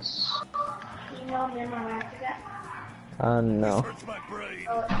don't. No.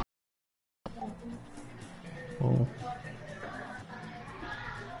 Mm.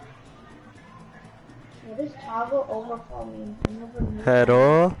 This toggle over for me.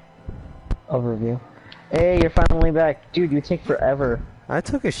 Hello? Overview. Hey, you're finally back. Dude, you take forever. I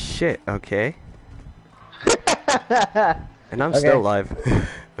took a shit, okay? And I'm still alive.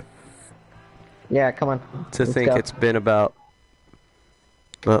 Yeah, come on. To Let's think go. it's been about...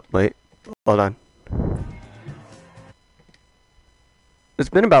 Oh, wait. Hold on. It's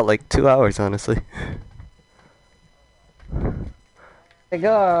been about like 2 hours, honestly. Let's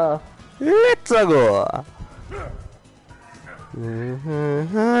go. Let's go!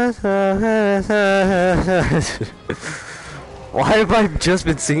 Why have I just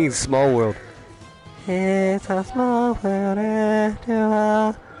been singing Small World? It's a small world after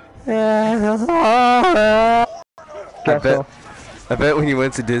all. I bet when you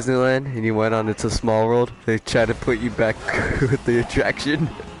went to Disneyland and you went on It's a Small World, they tried to put you back with the attraction.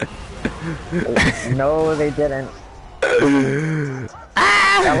 No, they didn't.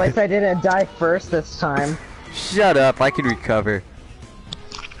 At least I didn't die first this time. Shut up, I can recover.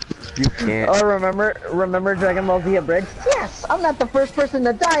 You can't. Oh, remember Dragon Ball Z Abridged? Yes, I'm not the first person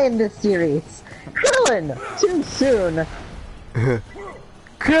to die in this series. Krillin, too soon.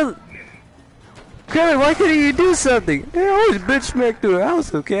 Krillin, why couldn't you do something? Hey, I was bitch smacked to her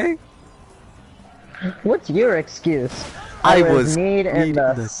house, okay? What's your excuse? I was kneed in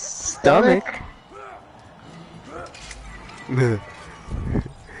the stomach.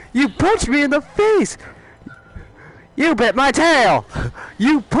 You punched me in the face. You bit my tail.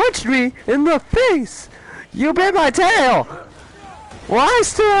 You punched me in the face. You bit my tail. Well, I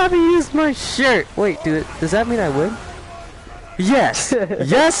still haven't used my shirt. Wait, does that mean I win? Yes.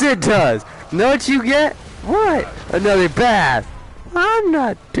 Yes, it does. Know what you get? What? Another bath. I'm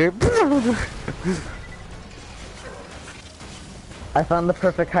not dirt. I found the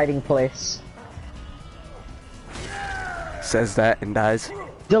perfect hiding place. Says that and dies.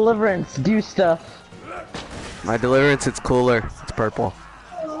 Deliverance, do stuff. My deliverance, it's cooler. It's purple.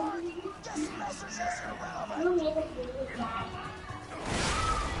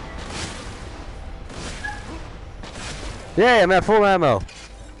 Yeah, I'm at full ammo.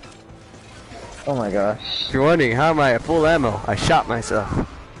 Oh my gosh. If you're wondering how am I at full ammo, I shot myself.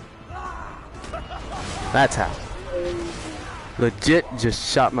 That's how. Legit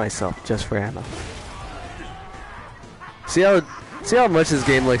just shot myself just for ammo. See how much this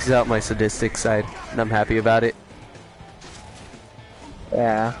game looks out my sadistic side, and I'm happy about it.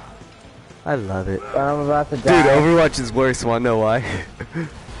 Yeah. I love it. I'm about to Dude, die. Overwatch is worse, wanna know why?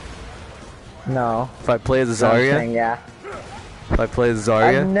 No. If I play as I'm Zarya, saying, yeah. if I play as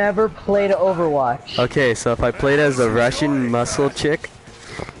I've Zarya, never played Overwatch. okay, so if I played as a Russian muscle chick,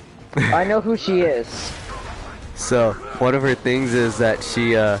 I know who she is. so one of her things is that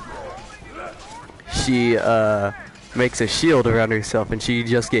she makes a shield around herself, and she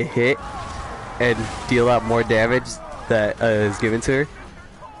just get hit and deal out more damage that is given to her.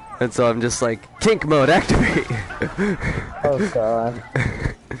 And so I'm just like, kink mode activate. Oh god.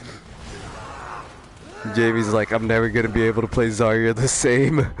 Jamie's like, I'm never gonna be able to play Zarya the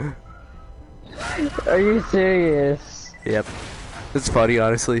same. Are you serious? Yep. It's funny,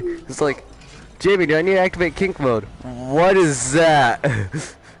 honestly. It's like, Jamie, do I need to activate kink mode? What is that?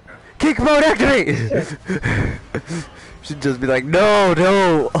 Kink mode activate! She'd just be like, no,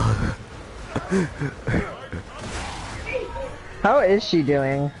 no! How is she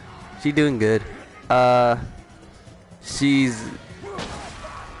doing? She doing good. She's,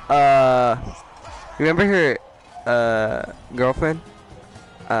 remember her, girlfriend?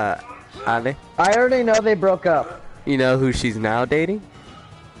 Ale? I already know they broke up. You know who she's now dating?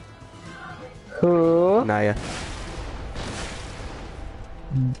 Who? Naya.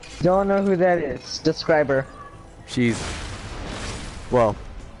 Don't know who that is. Describe her. She's, well,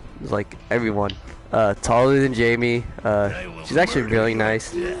 like everyone. Taller than Jamie. She's actually really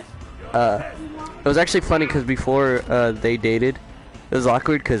nice. It was actually funny because before they dated, it was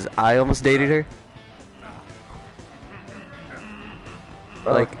awkward because I almost dated her.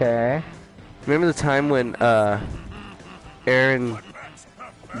 Like, okay. remember the time when Aaron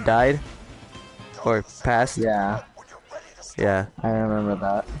died or passed? Yeah, Yeah. I remember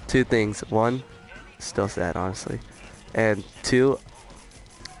that. Two things. One, still sad, honestly. And two,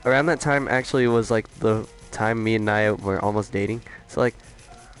 around that time actually was like the time me and Naya were almost dating. So like,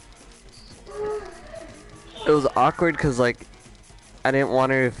 it was awkward because like, I didn't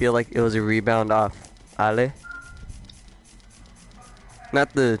want her to feel like it was a rebound off Ale.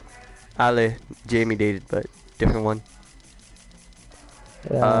 Not the Ale Jamie dated, but different one.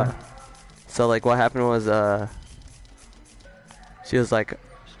 Yeah. So like what happened was she was like,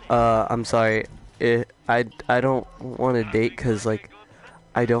 I'm sorry, I don't want to date because like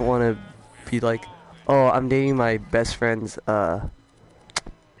I don't want to be like, oh, I'm dating my best friend's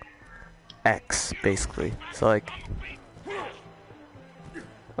ex, basically. So like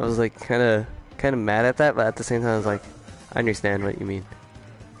I was like kind of mad at that, but at the same time I was like, I understand what you mean.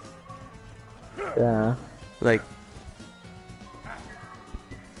 Yeah. Like,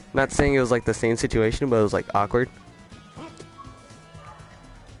 not saying it was like the same situation, but it was like awkward.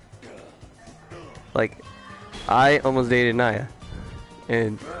 Like, I almost dated Naya,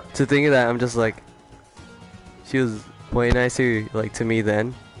 and to think of that, I'm just like, she was way nicer like to me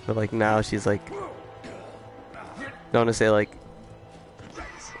then, but like now she's like, don't want to say like,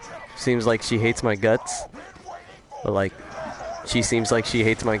 seems like she hates my guts, but like, she seems like she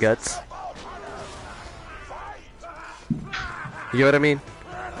hates my guts. You know what I mean?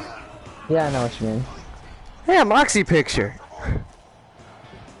 Yeah, I know what you mean. Hey, a Moxie picture.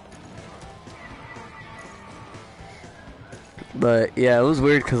 But yeah, it was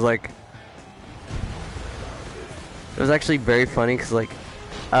weird because like, it was actually very funny because like,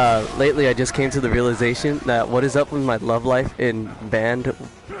 lately I just came to the realization that what is up with my love life in band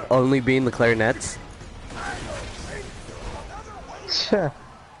only being the clarinets. Sure.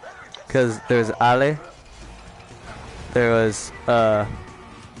 Because there's Ale, there was,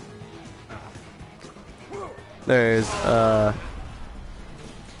 there's, a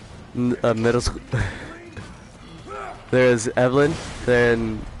middle school, there's Evelyn,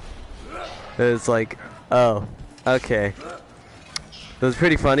 then there's like, oh, okay. It was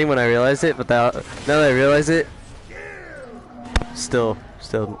pretty funny when I realized it, but now that I realize it, still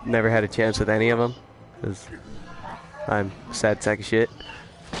never had a chance with any of them, because I'm a sad sack of shit.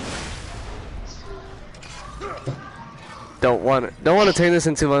 Don't want to turn this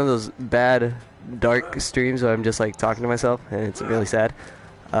into one of those bad, dark streams where I'm just like talking to myself, and it's really sad.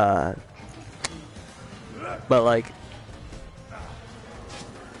 But like,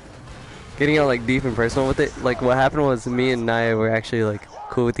 getting all like deep and personal with it, like what happened was me and Naya were actually like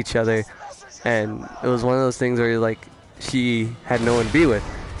cool with each other, and it was one of those things where like she had no one to be with,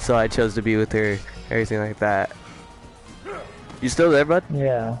 so I chose to be with her, everything like that. You still there, bud?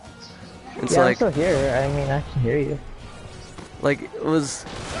 Yeah. And Yeah, so, I'm like, still here. I mean, I can hear you. like it was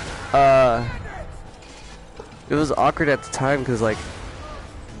awkward at the time because like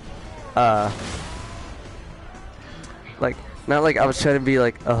not like I was trying to be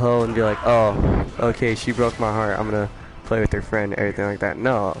like a hoe and be like, oh, okay, she broke my heart, I'm gonna play with her friend, everything like that.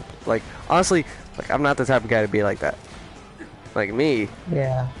 No, like honestly, like I'm not the type of guy to be like that. Like me,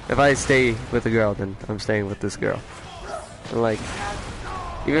 Yeah. if I stay with a girl, then I'm staying with this girl. And like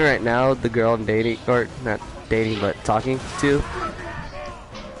even right now, the girl I'm dating, or not dating but talking to,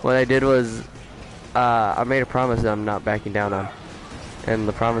 what I did was I made a promise that I'm not backing down on, and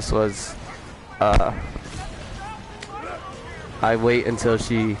the promise was I wait until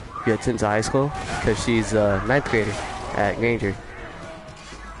she gets into high school, because she's a 9th grader at Granger,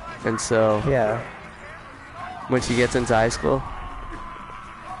 and so Yeah. when she gets into high school,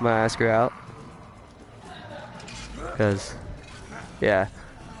 I'm gonna ask her out, because yeah.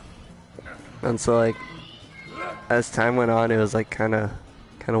 And so like as time went on, it was like kind of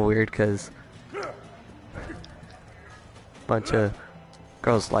weird because a bunch of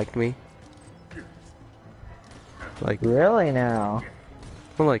girls liked me. Like Really now?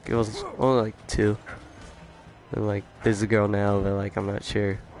 well, like it was only like 2. And like there's a girl now, but like I'm not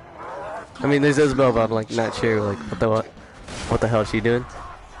sure. I mean there's Isabel, but I'm like not sure like what the hell is she doing.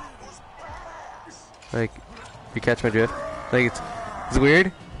 Like you catch my drift? Like it's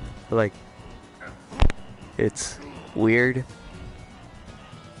weird, but like it's weird.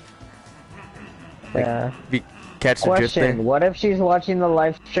 Like, Yeah. you catch the drift there? Question, what if she's watching the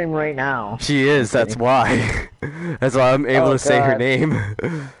live stream right now? She is, that's why. That's why I'm able Oh, to say her God. name.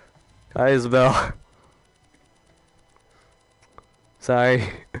 Hi, Isabel. Sorry.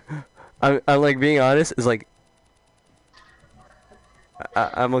 I'm like being honest, is like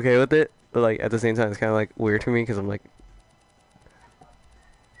I'm okay with it, but like at the same time it's kinda like weird for me because I'm like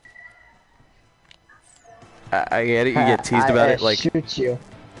I get it, you get teased about it, like shoot you.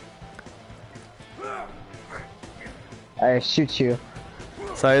 I shoot you.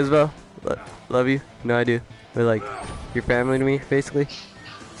 sorry Isabel, love you, no I do, but like you're family to me basically,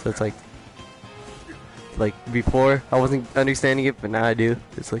 so it's like before I wasn't understanding it, but now I do.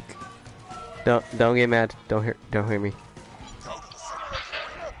 It's like don't get mad, don't hurt me.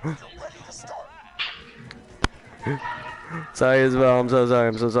 Sorry Isabel, I'm so sorry,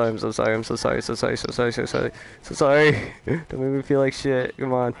 I'm so sorry, I'm so sorry, I'm so sorry, so sorry, so sorry, so sorry, so sorry. Don't make me feel like shit,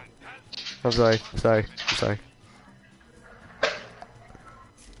 come on. I'm sorry, I'm sorry, I'm sorry.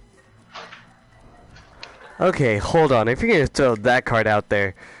 Okay, hold on, if you're gonna throw that card out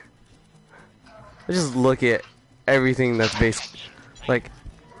there, let's just look at everything that's based, like,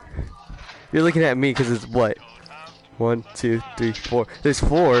 you're looking at me because it's what? 1, 2, 3, 4. There's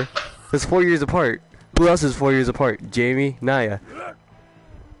 4. There's 4 years apart. Who else is 4 years apart? Jamie, Naya.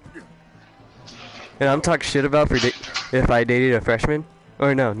 And I'm talking shit about for if I dated a freshman?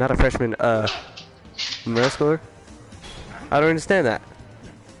 Or no, not a freshman, middle schooler? I don't understand that.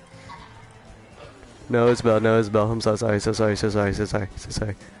 No, Isabel, no, Isabel. I'm so sorry, so sorry, so sorry, so sorry, so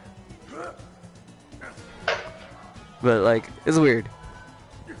sorry. But like, it's weird.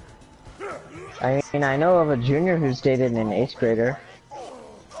 I mean, I know of a junior who's dated an 8th grader.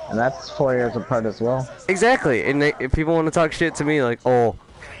 And that's 4 years apart as well. Exactly, and if people want to talk shit to me, like, oh,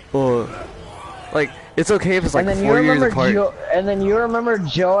 like, it's okay if it's like 4 years apart. And then you remember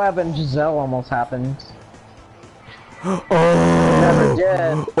Joab and Giselle almost happened. Oh, Never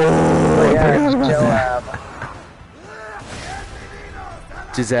did. But yeah, it's Joab.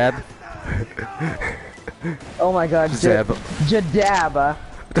 Jizab. Oh my god, Jizab. Jadab.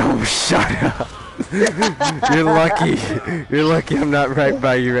 Oh, shut up. You're lucky. You're lucky I'm not right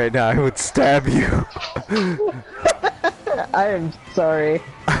by you right now. I would stab you. I am sorry.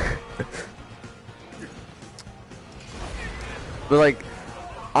 But like,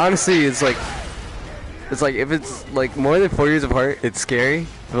 honestly, it's like if it's like more than 4 years apart, it's scary.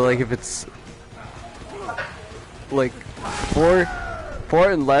 But like if it's like four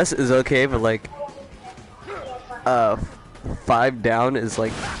and less is okay. But like 5 down is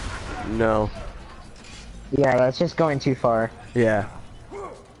like no. Yeah, that's just going too far. Yeah.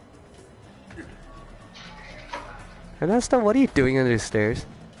 And that's not. What are you doing under the stairs?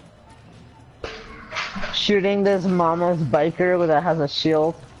 Shooting this mama's biker that has a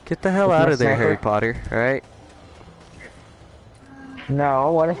shield. Get the hell With out my of there, sniper. Harry Potter. All right.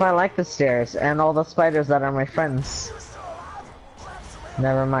 No, what if I like the stairs and all the spiders that are my friends?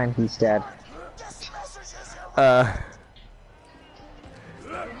 Never mind, he's dead. I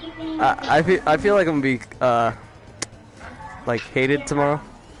feel like I'm gonna be like hated tomorrow.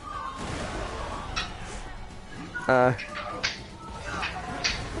 I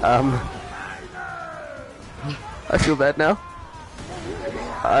feel bad now.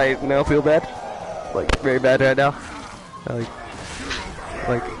 I now feel bad, like very bad right now. Like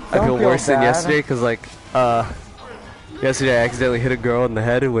I Don't feel feel worse than bad. yesterday because like yesterday I accidentally hit a girl in the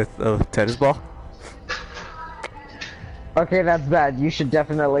head with a tennis ball. Okay, that's bad. You should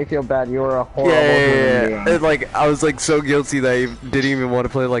definitely feel bad. You were a horrible human being. And like I was like so guilty that I didn't even want to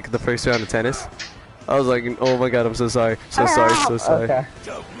play like the first round of tennis. I was like, oh my god, I'm so sorry, so sorry. Okay.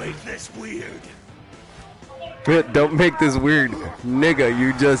 Don't make this weird. Don't make this weird, nigga.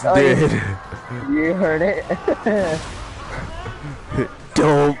 You just Oh, did. You heard it.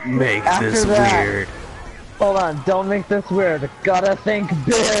 Don't make After this that- weird. Hold on, don't make this weird. Gotta think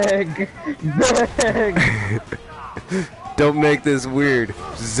big. Big. Don't make this weird.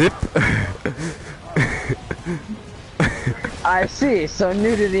 Zip. I see, so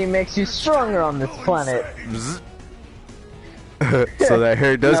nudity makes you stronger on this planet. So that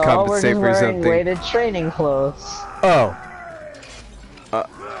hair does No, compensate we're for just wearing something. weighted training clothes. Oh.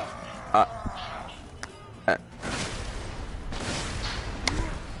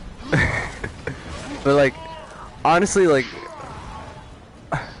 But like, honestly, like,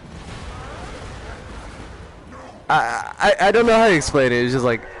 I don't know how to explain it. It's just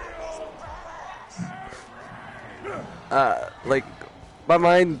like my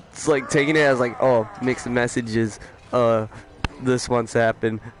mind's like taking it as like, oh, mixed messages. This wants to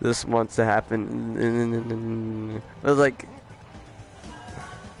happen. This wants to happen. I was like,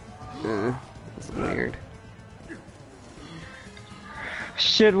 it's weird.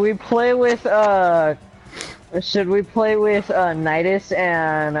 Should we play with Nidus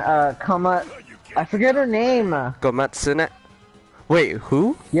and Kama? I forget her name. Gomatsune. Wait,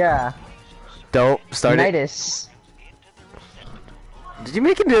 who? Yeah, Don't start it. Nidus. Did you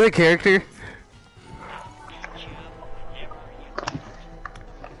make another character?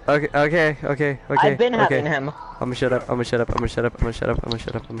 Okay. I've been okay. having him. I'm gonna shut up. I'm gonna shut up about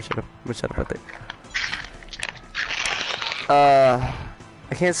that.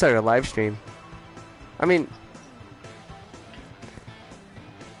 I can't start a live stream. I mean,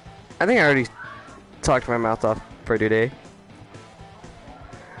 I think I already talked my mouth off for today.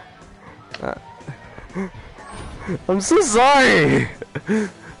 I'm so sorry.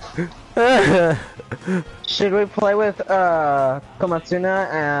 Should we play with Komatsuna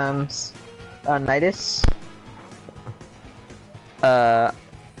and Nidus?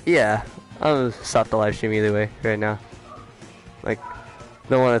 Yeah. I'm gonna stop the live stream either way right now. Like,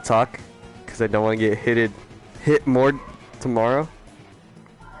 don't want to talk because I don't want to get hit more tomorrow.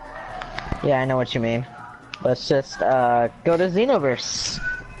 Yeah, I know what you mean. Let's just go to Xenoverse.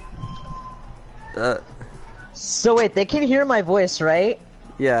 So wait, they can hear my voice, right?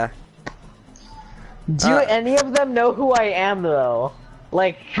 Yeah. Do any of them know who I am, though?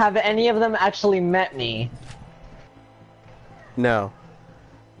 Like, have any of them actually met me? No.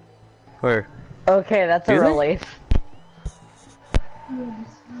 Where? Okay, that's a Do they? relief.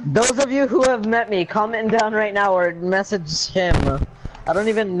 Those of you who have met me, comment down right now or message him. I don't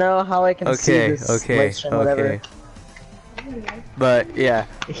even know how I can see this live stream, whatever. But yeah,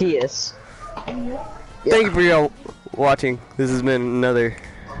 He is. thank you for y'all watching. This has been another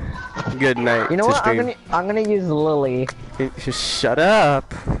good night. You know to what? Stream. I'm gonna use Lily. Just shut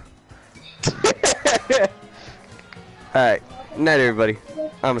up. Alright, night everybody.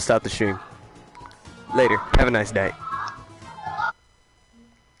 I'm gonna stop the stream. Later. Have a nice night.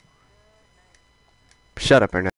 Shut up or not.